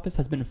dentist office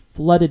has been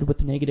flooded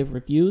with negative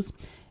reviews,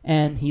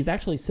 and he's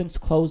actually since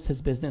closed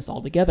his business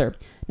altogether.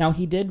 Now,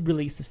 he did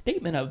release a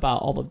statement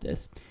about all of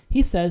this.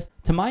 He says,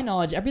 "To my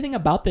knowledge, everything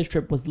about this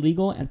trip was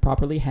legal and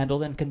properly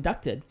handled and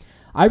conducted.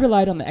 I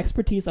relied on the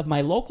expertise of my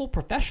local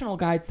professional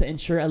guides to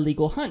ensure a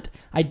legal hunt.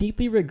 I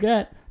deeply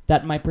regret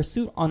that my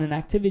pursuit on an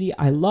activity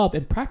I love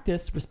and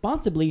practice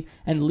responsibly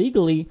and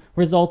legally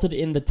resulted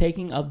in the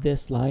taking of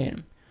this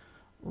lion."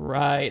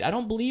 Right. I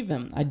don't believe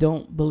him. I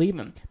don't believe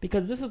him.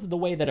 Because this is the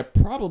way that it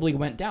probably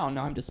went down.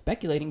 Now, I'm just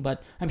speculating, but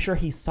I'm sure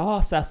he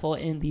saw Cecil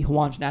in the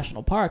Huanj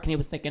National Park, and he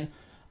was thinking,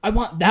 I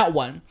want that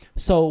one.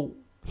 So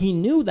he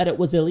knew that it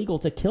was illegal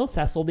to kill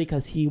Cecil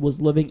because he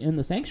was living in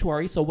the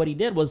sanctuary. So what he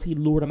did was he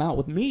lured him out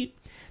with meat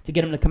to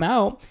get him to come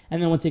out.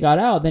 And then once he got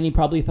out, then he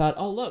probably thought,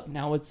 oh, look,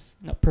 now it's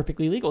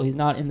perfectly legal. He's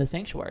not in the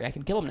sanctuary. I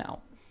can kill him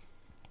now.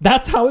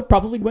 That's how it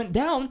probably went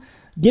down,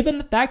 given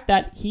the fact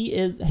that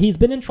he's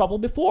been in trouble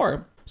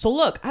before. So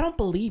look, I don't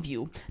believe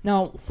you.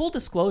 Now, full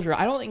disclosure,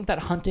 I don't think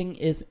that hunting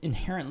is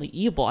inherently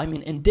evil. I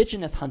mean,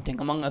 indigenous hunting,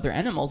 among other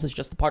animals, is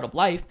just a part of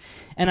life.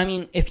 And I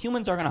mean, if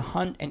humans are going to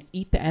hunt and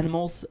eat the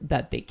animals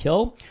that they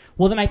kill,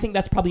 well, then I think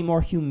that's probably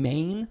more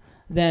humane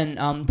than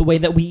the way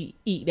that we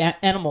eat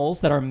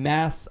animals that are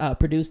mass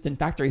produced in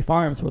factory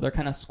farms, where they're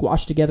kind of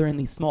squashed together in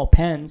these small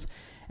pens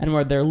and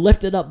where they're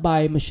lifted up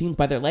by machines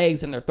by their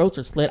legs and their throats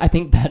are slit. I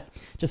think that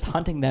just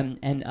hunting them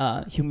and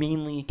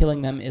humanely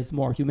killing them is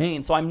more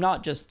humane. So I'm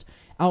not just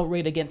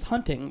outright against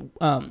hunting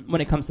when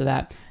it comes to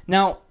that.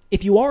 Now,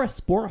 if you are a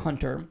sport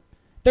hunter,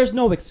 there's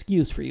no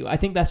excuse for you. I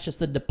think that's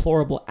just a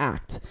deplorable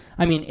act.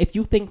 I mean, if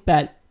you think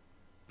that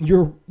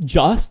you're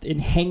just in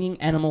hanging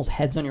animals'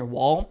 heads on your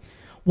wall,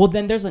 well,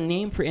 then there's a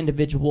name for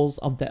individuals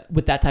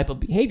with that type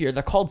of behavior.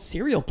 They're called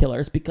serial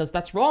killers because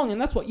that's wrong,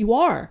 and that's what you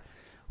are.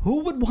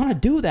 Who would want to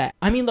do that?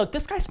 I mean, look,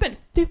 this guy spent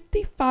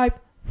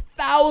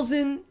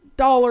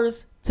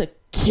 $55,000 to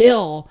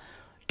kill.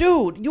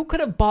 Dude, you could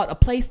have bought a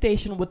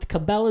PlayStation with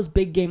Cabela's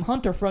Big Game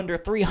Hunter for under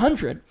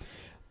 $300.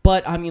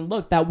 But, I mean,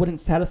 look, that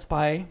wouldn't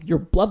satisfy your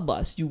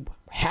bloodlust. You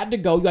had to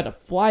go, you had to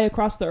fly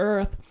across the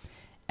earth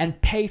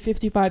and pay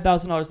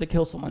 $55,000 to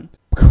kill someone.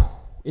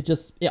 It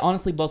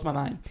honestly blows my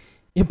mind.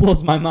 It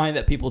blows my mind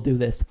that people do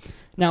this.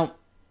 Now,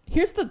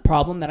 here's the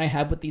problem that I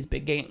have with these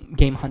big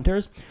game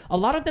hunters. A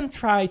lot of them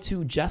try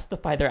to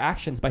justify their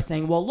actions by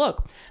saying, well,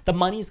 look, the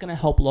money is going to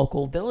help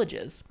local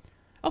villages.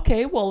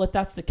 Okay, well, if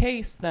that's the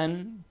case,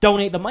 then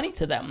donate the money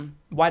to them.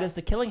 Why does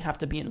the killing have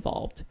to be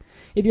involved?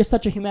 If you're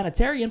such a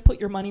humanitarian, put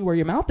your money where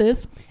your mouth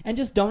is and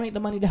just donate the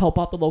money to help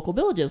out the local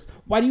villages.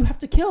 Why do you have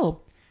to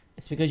kill?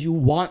 It's because you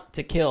want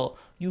to kill.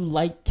 You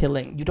like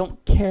killing. You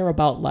don't care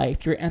about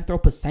life. You're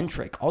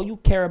anthropocentric. All you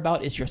care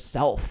about is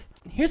yourself.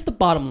 Here's the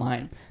bottom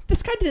line.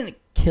 This guy didn't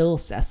kill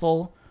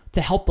Cecil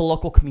to help the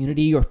local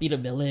community or feed a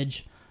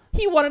village.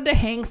 He wanted to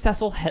hang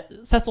Cecil's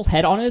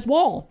head on his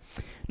wall.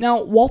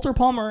 Now, Walter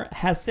Palmer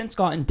has since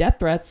gotten death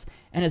threats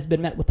and has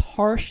been met with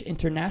harsh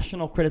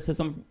international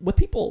criticism with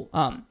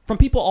from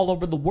people all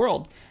over the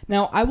world.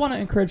 Now, I want to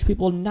encourage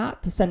people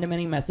not to send him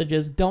any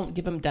messages. Don't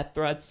give him death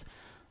threats.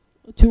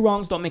 Two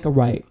wrongs don't make a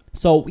right.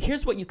 So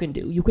here's what you can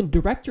do. You can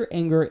direct your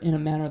anger in a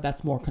manner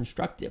that's more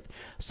constructive.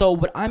 So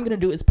what I'm going to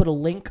do is put a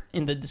link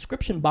in the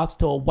description box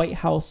to a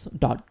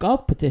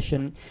whitehouse.gov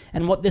petition.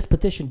 And what this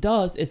petition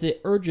does is it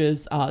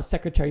urges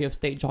Secretary of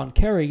State John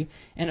Kerry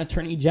and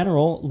Attorney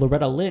General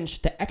Loretta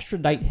Lynch to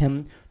extradite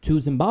him to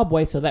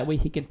Zimbabwe so that way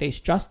he can face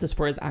justice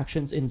for his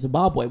actions in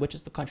Zimbabwe, which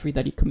is the country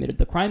that he committed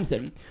the crimes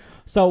in.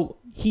 So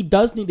he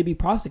does need to be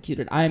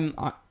prosecuted. I'm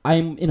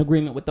in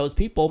agreement with those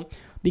people,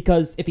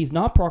 because if he's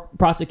not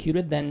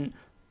prosecuted, then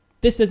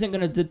this isn't going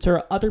to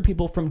deter other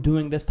people from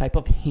doing this type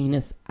of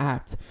heinous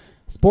act.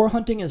 Sport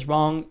hunting is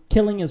wrong.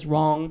 Killing is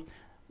wrong.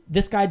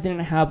 This guy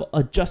didn't have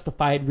a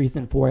justified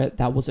reason for it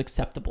that was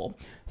acceptable.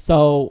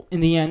 So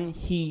in the end,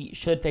 he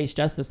should face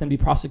justice and be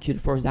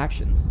prosecuted for his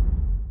actions.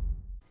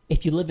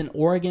 If you live in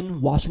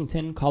Oregon,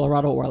 Washington,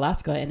 Colorado, or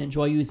Alaska and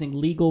enjoy using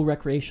legal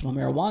recreational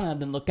marijuana,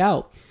 then look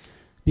out.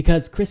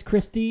 Because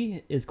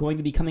Christie is going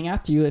to be coming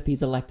after you if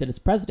he's elected as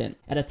president.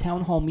 At a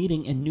town hall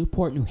meeting in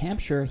Newport, New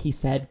Hampshire, he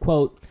said,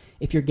 quote,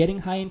 "If you're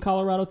getting high in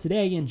Colorado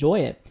today, enjoy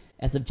it.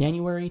 As of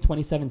January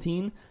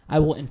 2017, I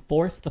will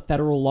enforce the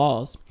federal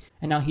laws."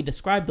 And now he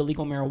described the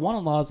legal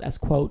marijuana laws as,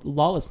 quote,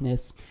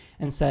 "lawlessness,"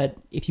 and said,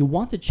 if you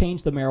want to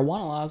change the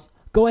marijuana laws,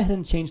 go ahead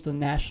and change the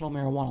national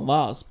marijuana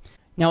laws.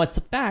 Now, it's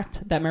a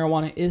fact that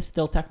marijuana is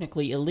still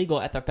technically illegal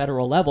at the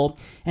federal level,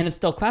 and it's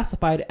still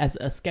classified as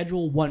a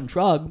Schedule I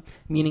drug,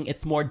 meaning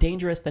it's more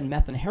dangerous than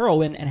meth and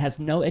heroin and has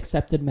no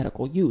accepted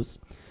medical use.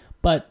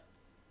 But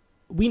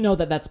we know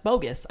that that's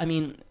bogus. I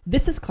mean,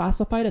 this is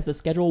classified as a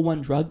Schedule I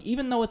drug,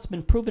 even though it's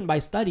been proven by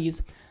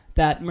studies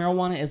that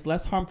marijuana is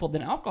less harmful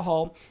than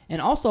alcohol,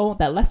 and also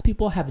that less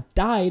people have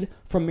died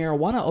from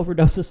marijuana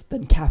overdoses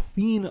than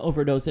caffeine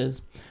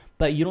overdoses.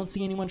 But you don't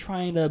see anyone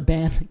trying to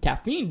ban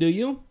caffeine, do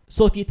you?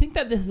 So if you think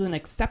that this is an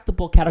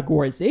acceptable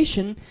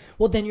categorization,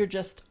 well, then you're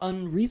just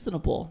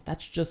unreasonable.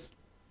 That's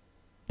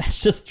That's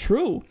just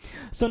true.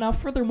 So now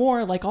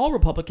furthermore, like all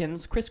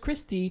Republicans,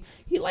 Christie,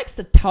 he likes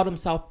to tout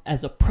himself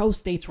as a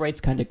pro-states'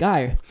 rights kind of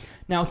guy.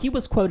 Now, he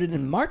was quoted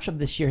in March of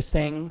this year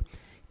saying,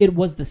 "It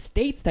was the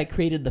states that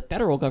created the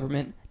federal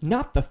government,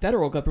 not the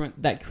federal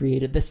government that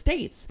created the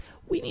states.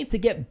 We need to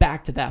get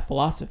back to that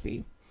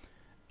philosophy."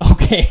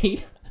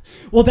 Okay.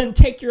 Well, then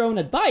take your own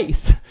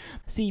advice.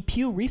 See,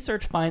 Pew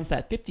Research finds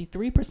that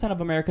 53%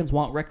 of Americans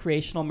want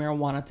recreational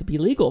marijuana to be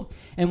legal.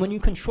 And when you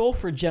control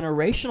for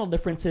generational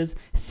differences,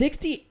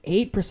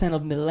 68%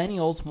 of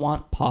millennials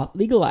want pot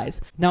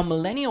legalized. Now,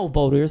 millennial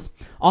voters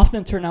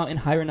often turn out in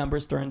higher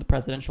numbers during the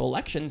presidential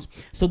elections,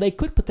 so they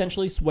could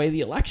potentially sway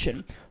the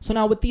election. So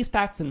now, with these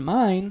facts in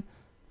mind,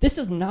 this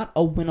is not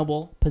a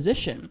winnable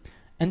position.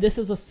 And this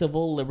is a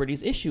civil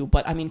liberties issue.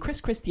 But I mean,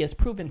 Christie has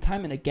proven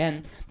time and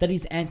again that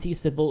he's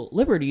anti-civil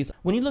liberties.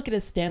 When you look at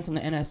his stance on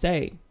the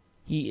NSA,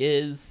 he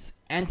is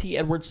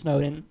anti-Edward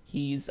Snowden.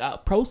 He's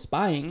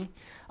pro-spying.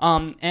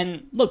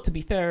 And look, to be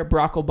fair,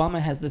 Barack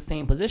Obama has the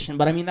same position.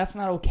 But I mean, that's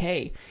not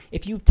okay.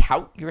 If you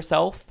tout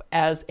yourself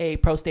as a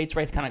pro-states'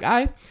 rights kind of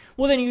guy,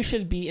 well, then you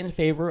should be in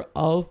favor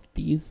of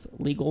these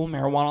legal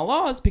marijuana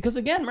laws. Because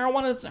again,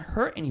 marijuana doesn't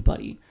hurt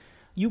anybody.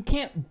 You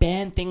can't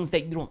ban things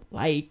that you don't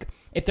like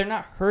if they're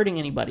not hurting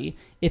anybody.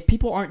 If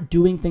people aren't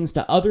doing things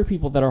to other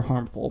people that are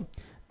harmful,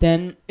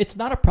 then it's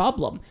not a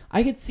problem.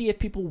 I could see if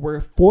people were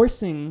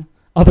forcing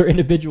other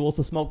individuals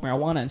to smoke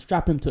marijuana and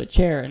strap them to a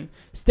chair and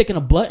sticking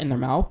a blunt in their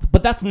mouth,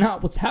 but that's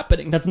not what's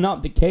happening. That's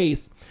not the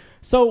case.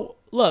 So,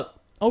 look,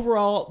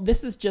 overall,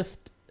 this is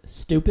just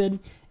stupid.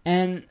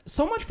 And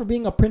so much for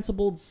being a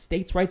principled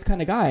states' rights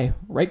kind of guy,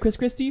 right,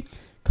 Christie?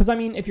 Because, I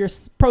mean, if you're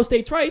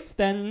pro-states' rights,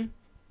 then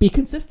be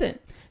consistent.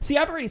 See,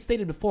 I've already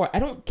stated before, I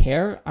don't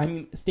care.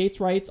 I'm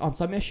states' rights on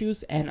some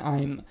issues, and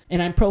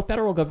I'm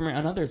pro-federal government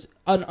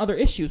on other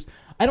issues.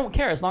 I don't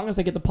care. As long as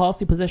I get the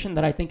policy position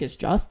that I think is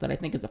just, that I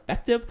think is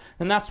effective,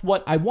 then that's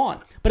what I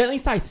want. But at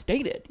least I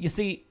stated. You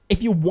see,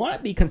 if you want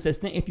to be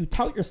consistent, if you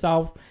tout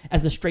yourself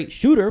as a straight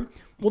shooter,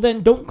 well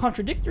then don't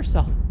contradict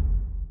yourself.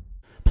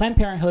 Planned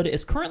Parenthood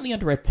is currently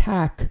under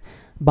attack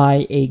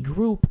by a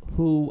group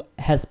who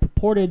has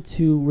purported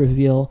to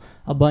reveal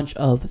a bunch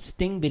of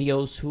sting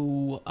videos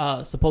who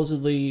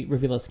supposedly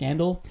reveal a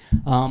scandal,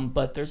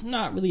 but there's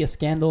not really a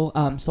scandal,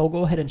 so I'll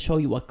go ahead and show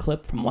you a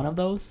clip from one of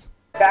those.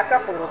 Back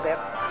up a little bit.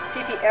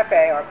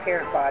 PPFA, our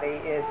parent body,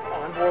 is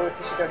on board with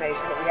tissue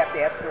donation, but we have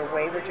to ask for a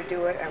waiver to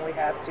do it, and we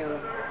have to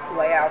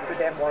lay out for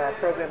them what our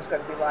program is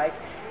going to be like.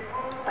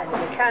 And the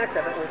mechanics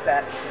of it was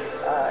that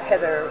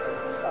Heather,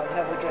 a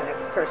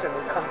Novogenics person,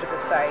 would come to the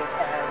site,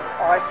 and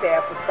our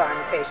staff would sign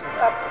the patients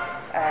up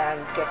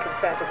and get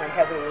consent, and then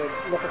Heather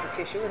would look at the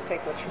tissue and take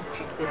what she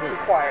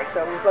required.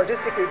 So it was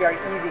logistically very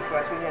easy for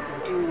us. We didn't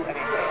have to do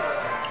anything.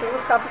 So it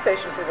was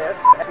compensation for this.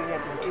 We didn't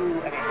have to do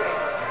anything.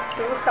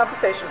 So it was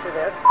compensation for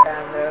this,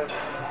 and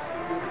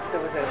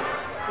there was a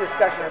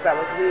discussion as I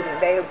was leaving.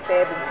 They had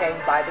been paying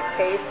by the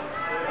case,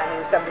 and there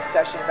was some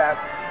discussion about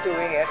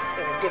doing it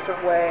in a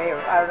different way, or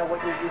I don't know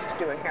what you're used to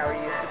doing, how are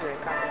you used to doing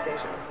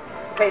compensation.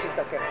 The patients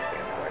don't get anything,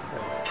 of course.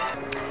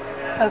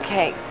 But.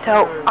 Okay,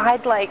 so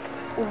I'd like,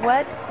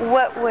 what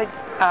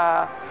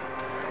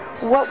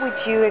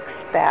would you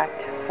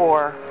expect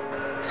for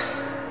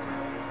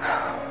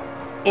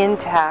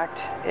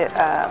intact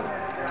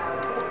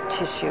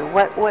tissue?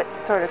 What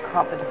sort of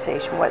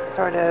compensation? What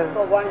sort of?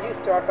 Well, why don't you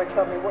start by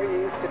telling me what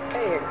you're used to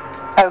paying?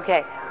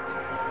 Okay,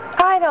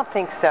 I don't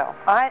think so.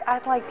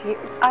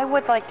 I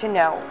would like to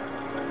know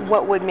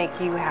what would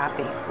make you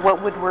happy.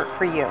 What would work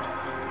for you?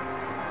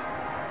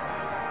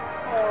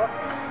 Well,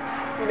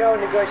 you know,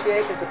 in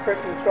negotiations, the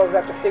person who throws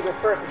out the figure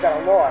first is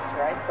at a loss,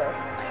 right? So.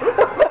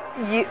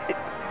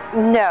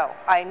 No,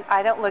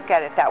 I don't look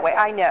at it that way.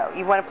 I know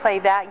you want to play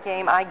that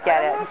game. I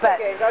get it, but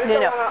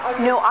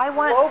no, I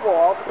want low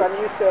ball because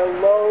I'm used to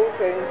low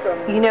things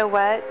from. You know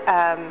what?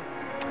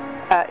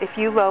 If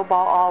you low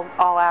ball,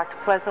 I'll act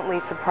pleasantly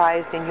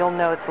surprised, and you'll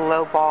know it's a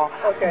low ball.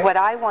 Okay. What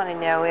I want to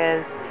know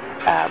is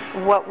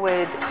what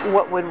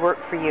would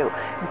work for you.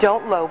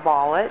 Don't low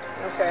ball it.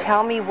 Okay.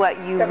 Tell me what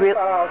you really.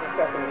 $75 a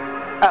specimen.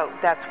 Oh,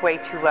 that's way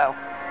too low.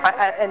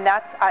 And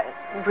that's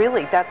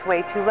really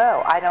way too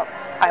low.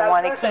 I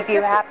want to keep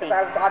you happy.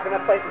 I've been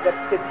at places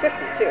that did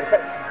 50 too.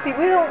 But see,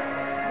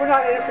 we're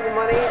not in it for the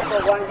money.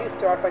 Well, why don't you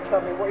start by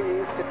telling me what you're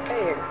used to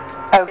paying?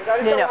 Oh,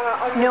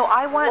 no,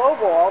 I want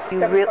lowball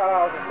 $75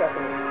 a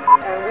specimen,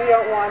 and we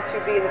don't want to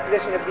be in the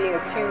position of being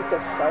accused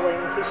of selling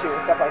tissue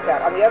and stuff like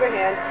that. On the other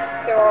hand,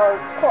 there are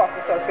costs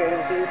associated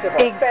with the use of our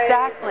space and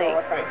all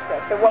that kind of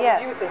stuff. So what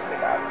were you thinking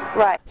about?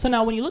 Right. So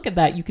now when you look at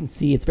that, you can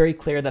see it's very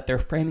clear that they're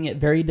framing it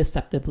very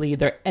deceptively.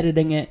 They're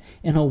editing it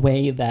in a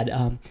way that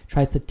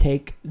tries to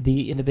take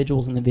the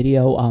individuals in the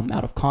video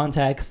out of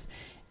context,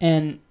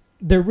 and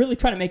they're really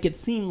trying to make it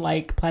seem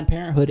like Planned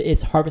Parenthood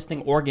is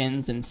harvesting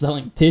organs and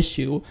selling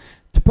tissue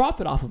to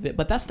profit off of it,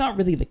 but that's not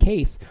really the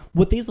case.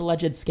 What these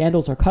alleged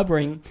scandals are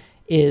covering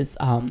is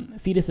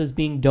fetuses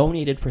being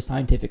donated for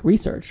scientific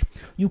research.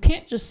 You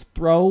can't just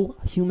throw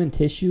human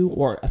tissue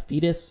or a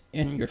fetus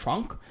in your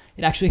trunk.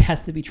 It actually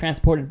has to be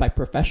transported by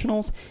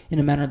professionals in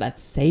a manner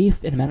that's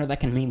safe, in a manner that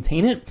can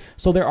maintain it.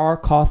 So there are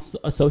costs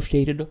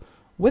associated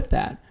with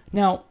that.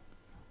 Now,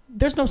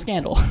 there's no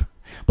scandal.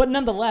 But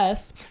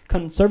nonetheless,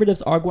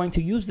 conservatives are going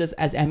to use this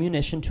as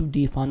ammunition to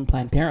defund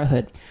Planned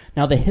Parenthood.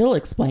 Now, The Hill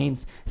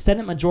explains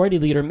Senate Majority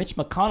Leader Mitch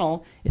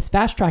McConnell is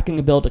fast-tracking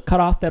a bill to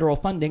cut off federal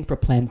funding for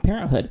Planned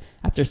Parenthood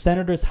after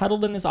senators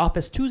huddled in his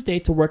office Tuesday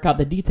to work out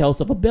the details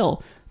of a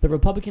bill. The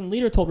Republican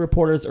leader told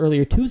reporters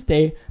earlier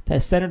Tuesday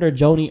that Senator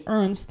Joni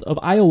Ernst of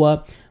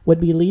Iowa would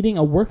be leading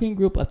a working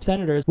group of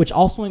senators, which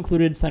also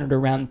included Senator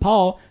Rand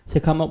Paul, to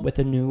come up with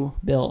a new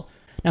bill.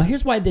 Now,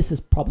 here's why this is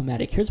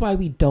problematic. Here's why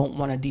we don't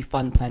want to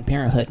defund Planned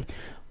Parenthood.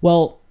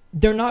 Well,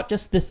 they're not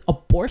just this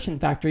abortion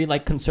factory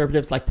like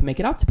conservatives like to make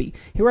it out to be.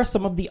 Here are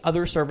some of the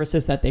other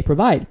services that they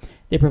provide.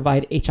 They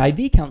provide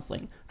HIV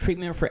counseling,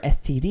 treatment for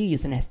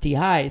STDs and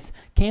STIs,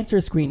 cancer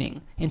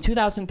screening. In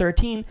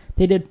 2013,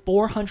 they did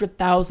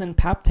 400,000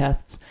 Pap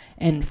tests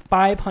and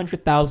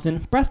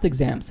 500,000 breast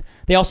exams.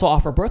 They also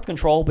offer birth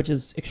control, which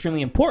is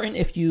extremely important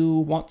if you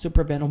want to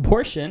prevent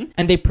abortion,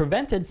 and they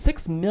prevented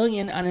 6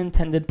 million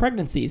unintended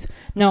pregnancies.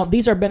 Now,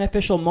 these are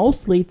beneficial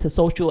mostly to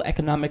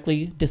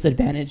socioeconomically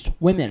disadvantaged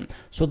women,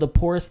 so the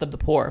poorest of the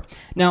poor.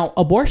 Now,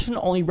 abortion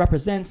only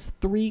represents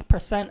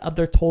 3% of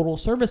their total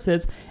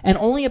services, and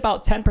only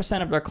about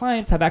 10% of their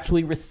clients have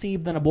actually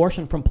received an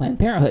abortion from Planned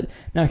Parenthood.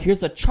 Now,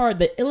 here's a chart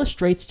that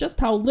illustrates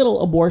just how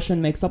little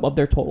abortion makes up of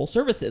their total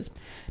services.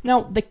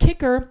 Now, the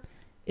kicker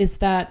is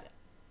that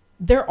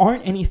there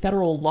aren't any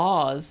federal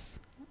laws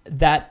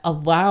that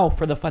allow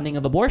for the funding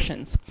of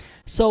abortions.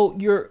 So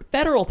your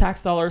federal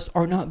tax dollars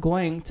are not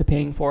going to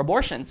paying for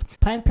abortions.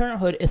 Planned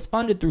Parenthood is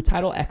funded through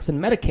Title X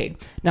and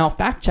Medicaid. Now,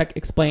 Fact Check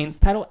explains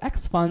Title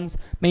X funds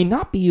may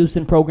not be used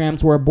in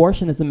programs where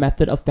abortion is a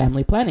method of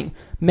family planning.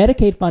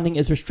 Medicaid funding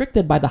is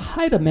restricted by the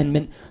Hyde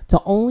Amendment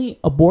to only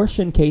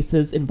abortion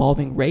cases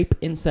involving rape,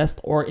 incest,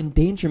 or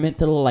endangerment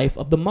to the life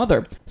of the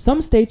mother.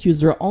 Some states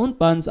use their own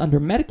funds under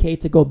Medicaid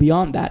to go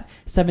beyond that.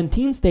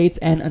 17 states,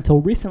 and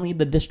until recently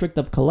the District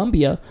of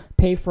Columbia,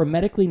 pay for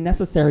medically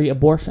necessary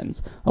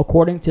abortions,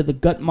 according to the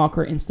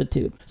Guttmacher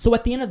Institute. So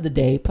at the end of the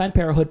day, Planned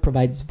Parenthood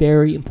provides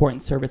very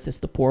important services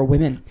to poor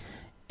women.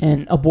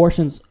 And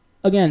abortions,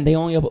 again, they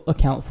only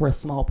account for a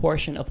small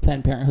portion of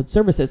Planned Parenthood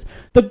services.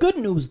 The good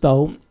news,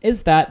 though,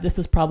 is that this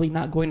is probably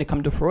not going to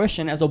come to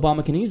fruition, as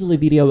Obama can easily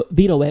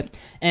veto it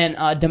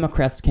and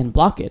Democrats can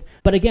block it.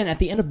 But again, at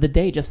the end of the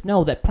day, just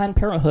know that Planned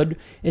Parenthood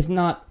is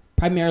not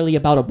primarily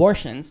about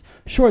abortions.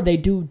 Sure, they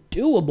do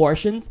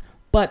abortions,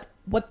 but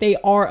what they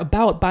are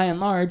about, by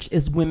and large,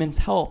 is women's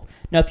health.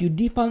 Now, if you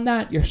defund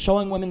that, you're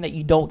showing women that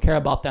you don't care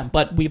about them.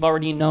 But we've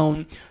already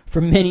known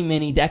for many,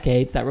 many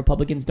decades that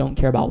Republicans don't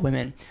care about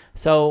women.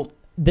 So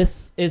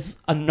this is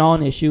a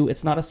non-issue.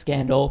 It's not a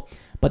scandal.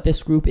 But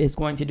this group is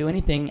going to do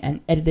anything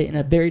and edit it in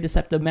a very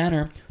deceptive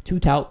manner to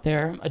tout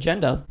their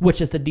agenda,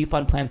 which is to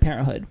defund Planned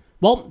Parenthood.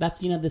 Well, that's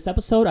the end of this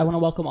episode. I want to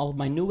welcome all of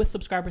my newest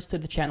subscribers to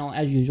the channel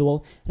as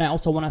usual. And I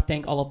also want to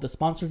thank all of the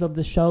sponsors of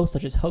the show,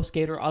 such as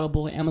HostGator,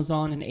 Audible,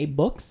 Amazon, and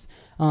Books.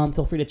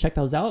 Feel free to check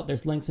those out.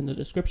 There's links in the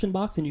description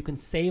box, and you can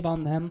save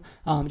on them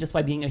just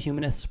by being a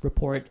Humanist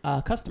Report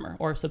customer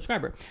or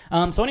subscriber.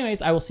 So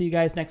anyways, I will see you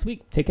guys next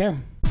week. Take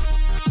care.